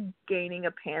gaining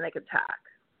a panic attack.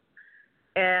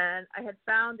 And I had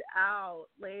found out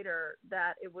later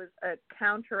that it was a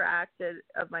counteracted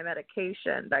of my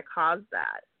medication that caused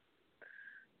that.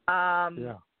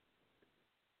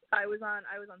 I was on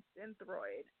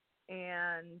Synthroid,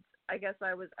 and I guess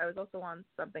I was also on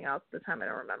something else at the time. I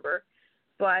don't remember,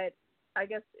 but I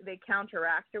guess they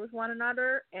counteracted with one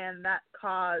another, and that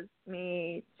caused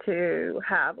me to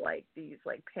have these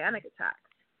panic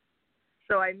attacks.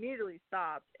 So I immediately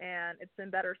stopped, and it's been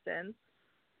better since.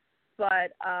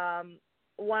 But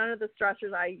one of the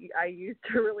stressors I use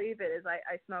to relieve it is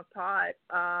I smoke pot.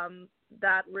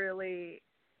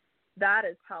 That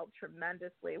has helped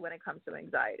tremendously when it comes to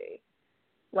anxiety.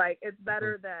 It's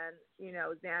better than,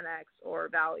 Xanax or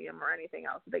Valium or anything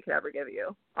else that they could ever give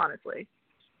you, honestly.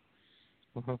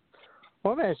 Mm-hmm.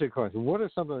 Well, let me ask you a question. What are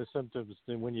some of the symptoms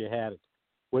when you had it?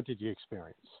 What did you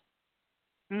experience?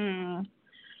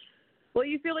 Well,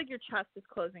 you feel like your chest is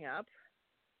closing up.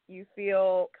 you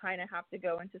feel kind of have to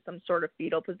go into some sort of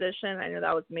fetal position. I know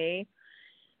that was me.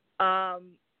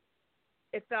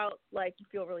 It felt like you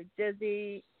feel really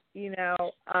dizzy, you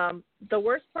know. The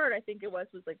worst part I think it was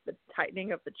like the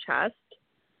tightening of the chest.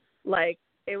 Like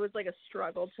it was like a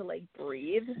struggle to like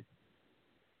breathe.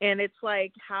 And it's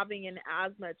like having an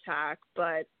asthma attack,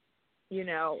 but you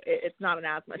know, it's not an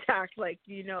asthma attack. Like,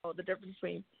 you know, the difference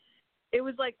between, it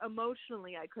was like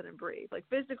emotionally I couldn't breathe. Like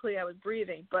physically I was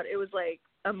breathing, but it was like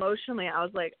emotionally I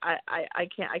was like, I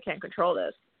can't control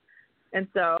this. And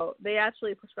so they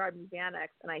actually prescribed me Xanax,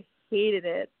 and I hated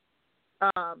it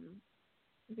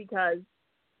because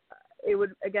it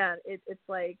would, again, it's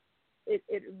like, it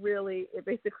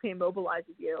basically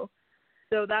immobilizes you.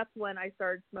 So that's when I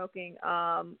started smoking.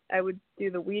 I would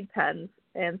do the weed pens,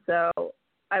 and so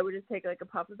I would just take like a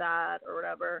puff of that or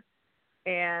whatever,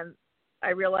 and I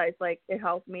realized like it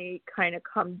helped me kind of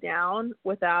come down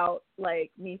without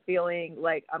like me feeling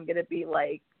like I'm gonna be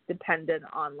like dependent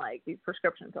on like these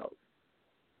prescription pills.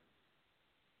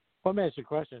 Let me ask you a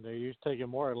question. Are you taking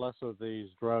more or less of these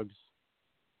drugs?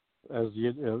 As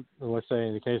you, let's say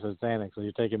in the case of Xanax, are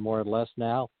you taking more or less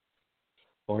now,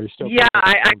 or are you still? Yeah,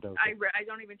 I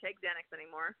don't even take Xanax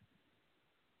anymore.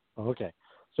 Okay,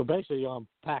 so basically you're on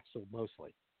Paxil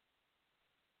mostly.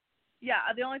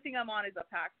 Yeah, the only thing I'm on is a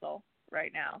Paxil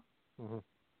right now. Mm-hmm.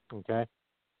 Okay.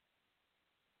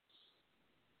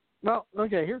 Well,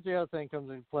 okay, here's the other thing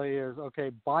comes into play is, okay,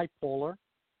 bipolar.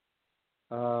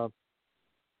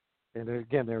 And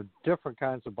again, there are different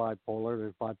kinds of bipolar.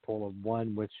 There's bipolar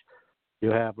 1, which you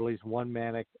have at least one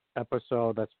manic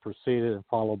episode that's preceded and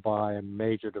followed by a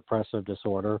major depressive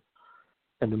disorder.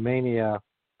 And the mania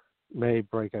may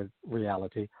break a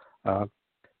reality.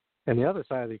 And the other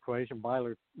side of the equation,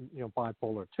 bipolar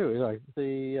 2, like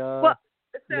you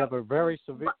have a very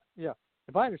severe. Yeah,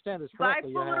 if I understand this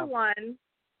correctly, bipolar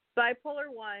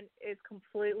 1 is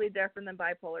completely different than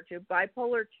bipolar 2.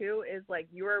 Bipolar 2 is like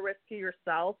you're a risk to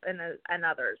yourself and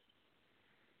others.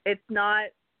 It's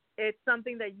not. It's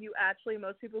something that you actually,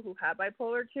 most people who have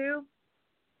bipolar 2,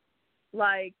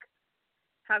 like,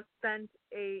 have spent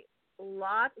a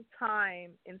lot of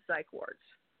time in psych wards.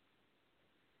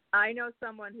 I know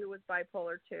someone who was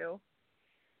bipolar 2,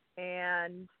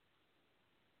 and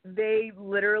they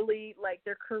literally, like,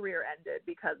 their career ended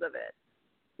because of it.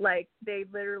 Like, they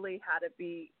literally had to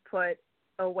be put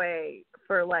away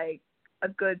for, like, a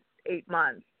good 8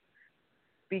 months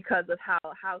because of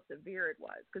how severe it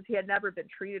was. Because he had never been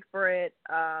treated for it.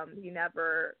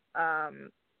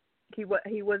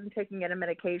 He wasn't taking any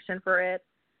medication for it.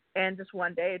 And just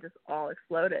one day it just all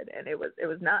exploded, and it was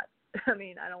nuts. I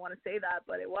mean, I don't want to say that,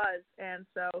 but it was. And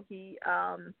so he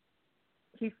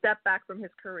stepped back from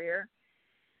his career,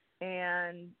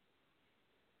 and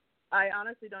I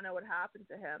honestly don't know what happened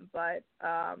to him, but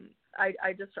I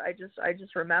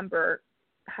just remember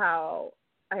how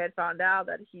I had found out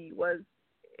that he was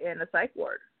in a psych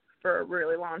ward for a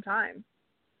really long time.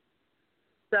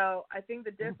 So I think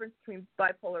the difference between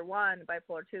bipolar 1 and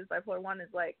bipolar 2 is bipolar 1 is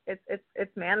like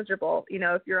it's manageable. You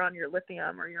know, if you're on your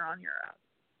lithium or you're on your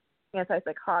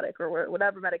antipsychotic or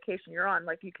whatever medication you're on,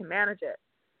 like you can manage it.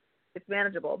 It's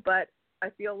manageable, but I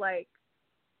feel like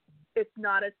it's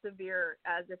not as severe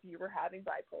as if you were having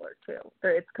bipolar 2.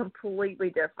 It's completely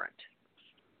different.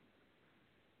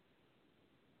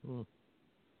 Hmm.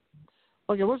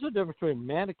 Okay, what's the difference between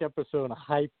manic episode and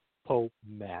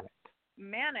hypomanic?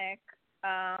 Manic,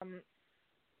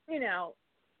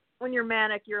 when you're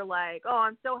manic, you're like, oh,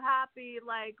 I'm so happy.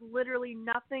 Like, literally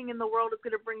nothing in the world is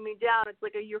going to bring me down. It's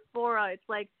like a euphoria. It's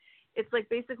like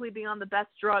basically being on the best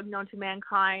drug known to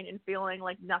mankind and feeling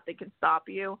like nothing can stop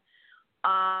you.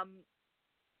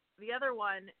 The other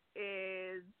one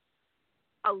is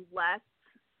a less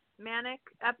manic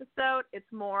episode.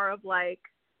 It's more of like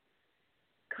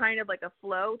kind of like a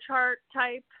flow chart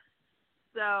type.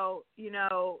 So,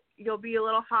 you'll be a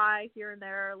little high here and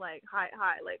there, like high,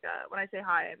 like when I say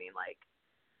high, I mean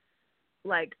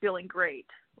like feeling great,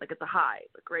 like it's a high,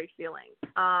 a great feeling.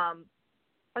 And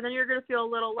then you're going to feel a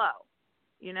little low,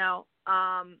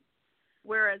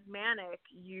 whereas manic,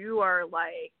 you are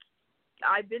like,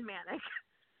 I've been manic.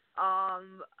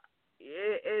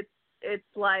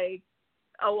 It's like,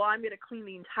 oh, well, I'm going to clean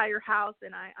the entire house,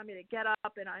 and I'm going to get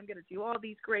up, and I'm going to do all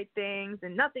these great things,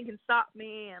 and nothing can stop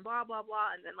me, and blah, blah,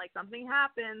 blah. And then, like, something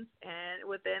happens, and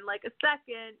within, like, a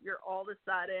second, you're all of a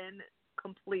sudden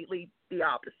completely the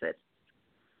opposite.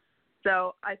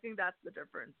 So I think that's the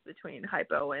difference between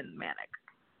hypo and manic.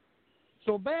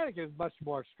 So manic is much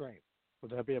more extreme.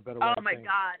 Would that be a better way Oh, of my saying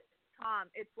God. Tom,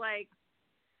 it's like,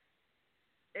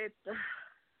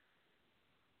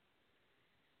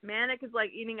 Manic is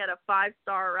like eating at a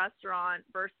 5-star restaurant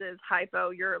versus hypo,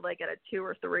 you're like at a 2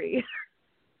 or 3.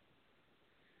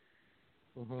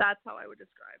 Mm-hmm. That's how I would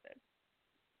describe it.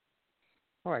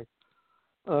 All right.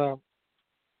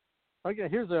 Okay,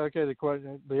 here's the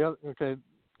question.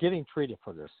 Getting treated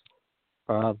for this.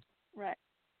 Right.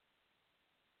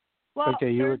 Well,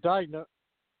 okay, you were diagnosed.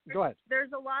 Go ahead.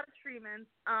 There's a lot of treatments.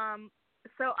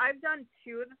 So I've done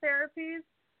 2 of the therapies.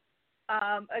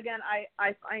 Again,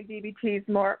 I find DBT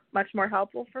much more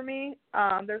helpful for me.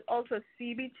 There's also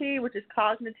CBT, which is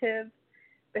cognitive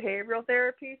behavioral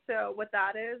therapy. So what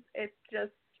that is, it's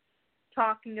just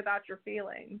talking about your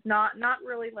feelings, not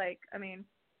really like, I mean,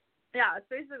 yeah, it's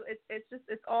basically,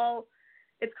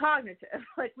 it's cognitive.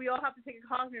 Like, we all have to take a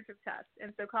cognitive test.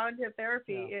 And so cognitive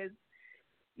therapy is,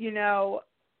 you know,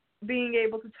 being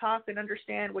able to talk and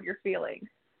understand what you're feeling.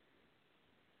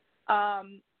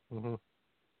 Mm-hmm.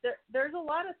 There's a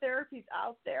lot of therapies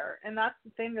out there, and that's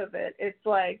the thing of it. It's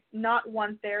like not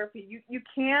one therapy. You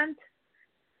can't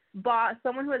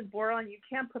someone who has borderline, you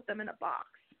can't put them in a box.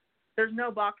 There's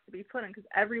no box to be put in because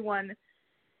everyone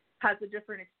has a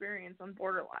different experience on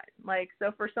borderline. Like,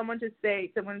 so for someone to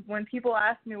say, so when people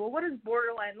ask me, well, what is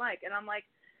borderline like? And I'm like,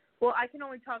 well, I can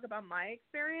only talk about my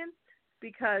experience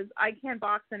because I can't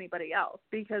box anybody else,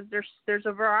 because there's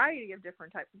a variety of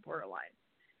different types of borderline.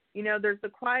 You know, there's the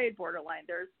quiet borderline.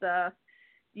 There's the,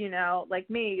 you know, like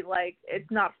me, like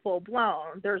it's not full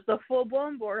blown. There's the full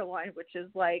blown borderline, which is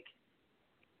like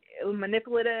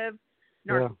manipulative,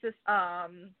 narcissist,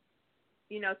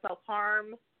 you know,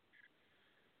 self-harm.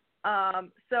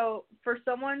 So for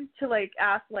someone to like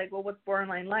ask like, well, what's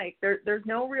borderline like? There's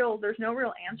no real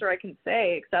answer I can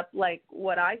say except like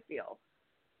what I feel,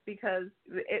 because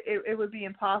it would be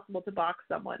impossible to box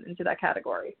someone into that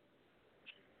category.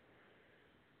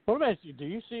 What about you? Do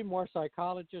you see more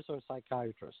psychologists or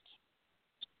psychiatrists?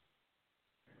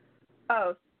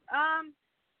 Oh,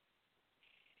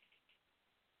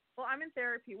 well, I'm in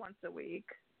therapy once a week,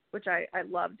 which I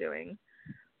love doing.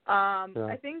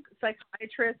 I think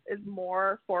psychiatrist is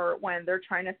more for when they're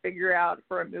trying to figure out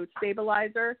for a mood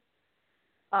stabilizer,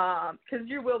 because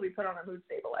you will be put on a mood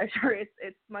stabilizer.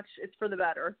 It's for the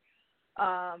better,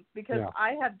 because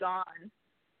I have gone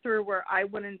through where I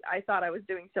thought I was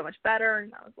doing so much better,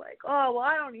 and I was like, oh, well,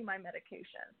 I don't need my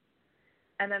medication.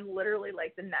 And then literally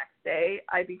like the next day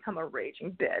I become a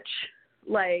raging bitch.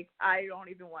 Like, I don't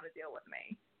even want to deal with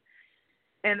me.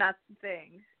 And that's the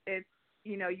thing. It's,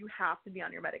 you know, you have to be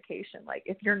on your medication. Like,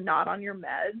 if you're not on your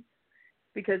meds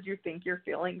because you think you're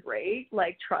feeling great,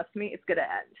 like, trust me, it's going to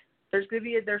end. There's going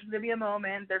to be a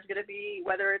moment, there's going to be,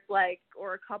 whether it's like,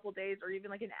 or a couple days or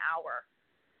even like an hour,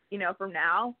 you know, from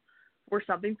now, where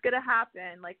something's going to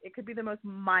happen. Like, it could be the most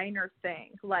minor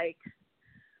thing. Like,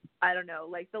 I don't know,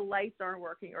 like the lights aren't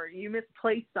working or you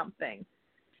misplaced something.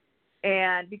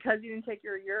 And because you didn't take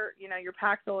your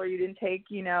Paxil, or you didn't take,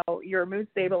 you know, your mood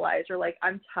stabilizer, like,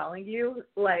 I'm telling you,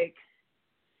 like,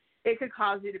 it could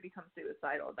cause you to become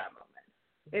suicidal at that moment.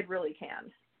 It really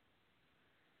can.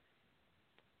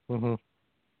 Mm-hmm.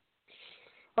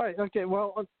 All right. Okay.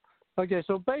 Well, okay.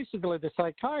 So basically the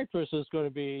psychiatrist is going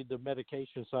to be the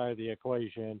medication side of the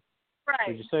equation. Right.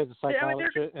 Would you say the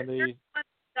psychologist and the one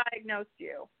diagnosed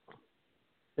you?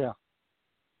 Yeah.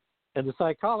 And the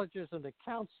psychologists and the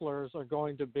counselors are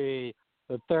going to be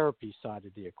the therapy side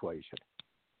of the equation.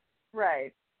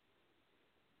 Right.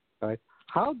 Right.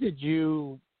 How did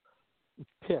you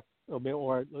pick, I mean,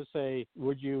 or let's say,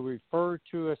 would you refer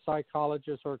to a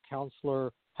psychologist or a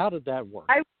counselor? How did that work?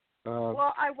 I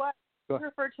was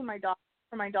referred to my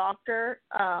doctor.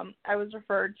 I was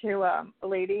referred to a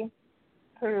lady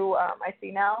who I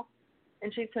see now,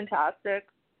 and she's fantastic.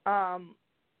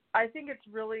 I think it's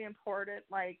really important,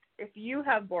 like, if you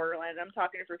have borderline, I'm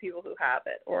talking for people who have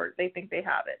it or they think they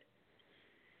have it,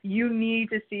 you need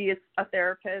to see a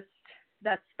therapist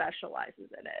that specializes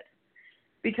in it.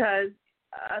 Because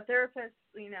a therapist,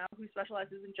 you know, who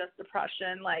specializes in just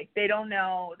depression, like, they don't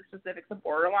know the specifics of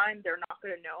borderline. They're not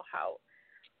going to know how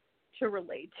to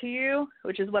relate to you,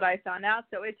 which is what I found out.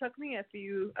 So it took me a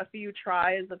few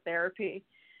tries of therapy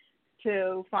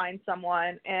to find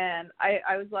someone, and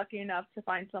I was lucky enough to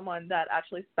find someone that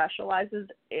actually specializes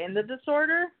in the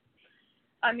disorder.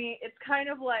 I mean, it's kind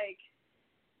of like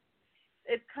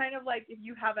if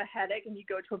you have a headache and you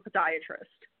go to a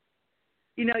podiatrist.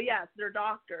 You know, yes, they're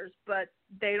doctors, but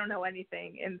they don't know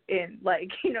anything in like,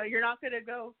 you know, you're not going to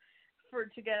go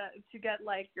to get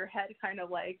like your head kind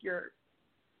of like your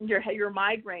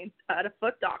migraines at a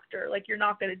foot doctor. Like, you're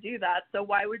not going to do that. So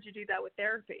why would you do that with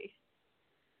therapy?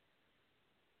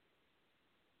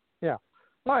 Yeah.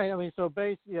 All right. I mean, so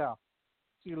basically,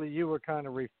 you were kind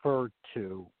of referred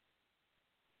to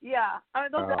Yeah, I mean,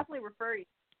 they'll definitely refer you.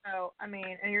 So, I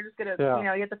mean, and you're just going to,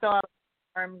 you have to fill out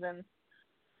forms and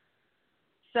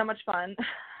so much fun.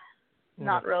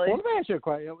 Not really. Well, let me ask you a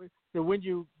question. When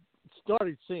you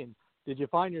started seeing, did you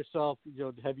find yourself,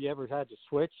 have you ever had to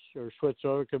switch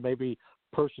over to maybe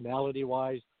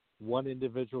personality-wise, one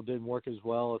individual didn't work as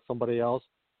well as somebody else?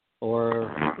 Or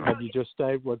have you just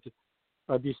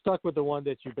have you stuck with the one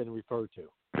that you've been referred to?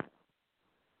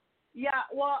 Yeah,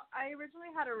 well, I originally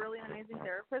had a really amazing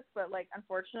therapist, but,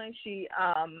 unfortunately, she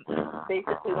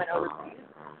basically went overseas.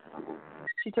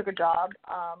 She took a job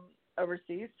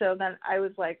overseas, so then I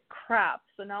was like, crap.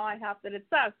 So now I have that. It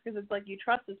sucks because it's like you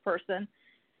trust this person,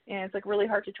 and it's, really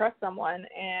hard to trust someone,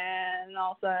 and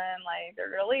all of a sudden, they're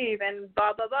going to leave, and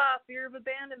blah, blah, blah, fear of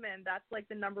abandonment. That's,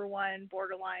 the number one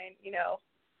borderline,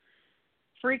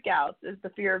 freak outs is the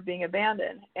fear of being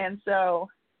abandoned. And so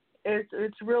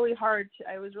it's really hard.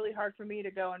 It was really hard for me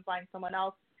to go and find someone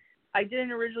else. I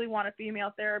didn't originally want a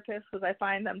female therapist because I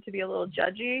find them to be a little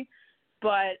judgy,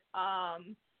 but I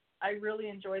really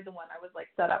enjoyed the one I was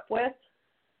set up with.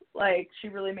 She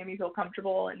really made me feel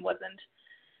comfortable and wasn't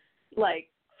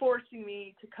forcing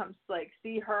me to come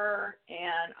see her.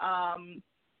 And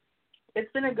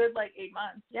it's been a good 8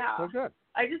 months. Yeah. So good.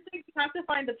 I just think you have to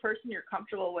find the person you're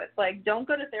comfortable with. Don't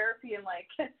go to therapy and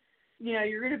you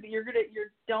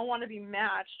don't want to be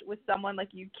matched with someone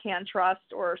you can't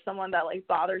trust or someone that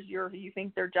bothers you or who you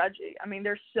think they're judgy. I mean,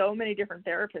 there's so many different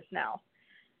therapists now.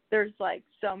 There's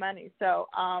so many. So,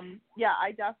 yeah,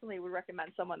 I definitely would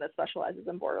recommend someone that specializes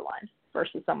in borderline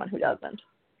versus someone who doesn't.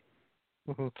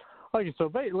 Mm-hmm. Okay, so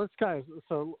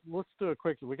let's do a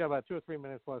quick. We got about 2 or 3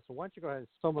 minutes left. So why don't you go ahead and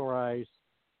summarize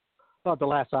the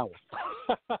last hour?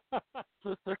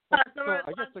 Hour.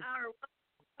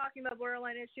 Talking about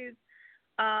borderline issues,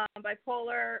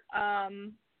 bipolar,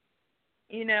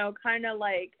 kind of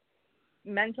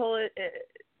mental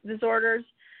disorders,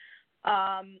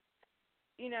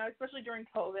 especially during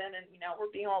COVID and,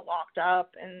 we're being all locked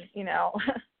up and, not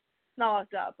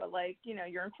locked up, but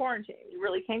you're in quarantine. You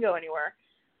really can't go anywhere.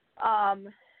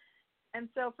 And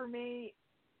so for me,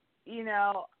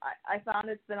 I found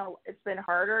it's been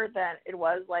harder than it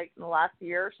was in the last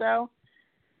year or so.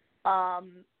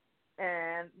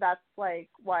 And that's why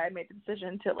I made the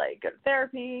decision to go to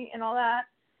therapy and all that.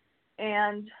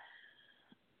 And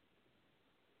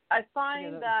I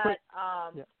find that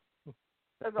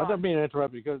I don't mean to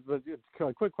interrupt you but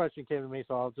a quick question came to me,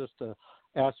 so I'll just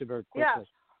ask you very quickly.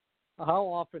 Yeah. How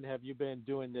often have you been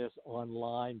doing this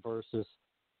online versus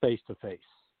face-to-face?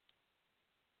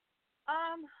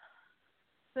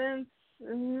 Since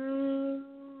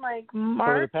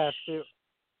March. For the past two.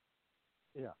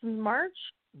 Yeah. March.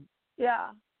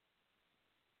 Yeah.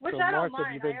 Which so I March, don't mind.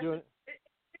 have you been doing?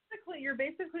 You're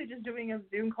basically just doing a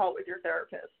Zoom call with your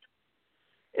therapist.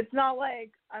 It's not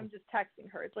like I'm just texting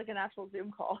her. It's like an actual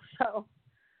Zoom call. So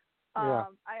I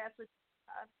actually.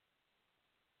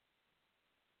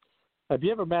 Have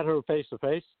you ever met her face to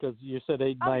face? Because you said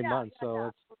 9 months, so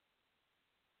it's.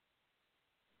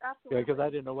 Absolutely. Because I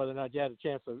didn't know whether or not you had a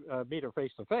chance to meet her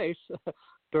face to face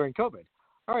during COVID.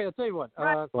 All right, I'll tell you what.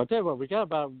 We got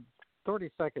about 30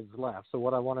 seconds left. So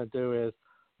what I want to do is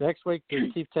next week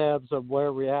to keep tabs of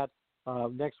where we're at.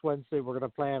 Next Wednesday we're going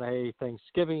to plan a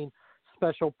Thanksgiving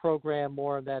special program,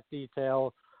 more in that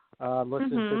detail.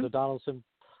 Listen to the Donelson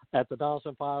at the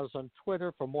Donelson Files on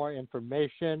Twitter for more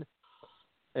information.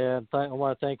 And I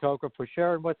want to thank Coco for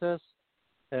sharing with us.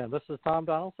 And this is Tom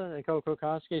Donelson and Coco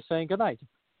Konski saying good night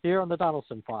here on the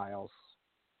Donelson Files.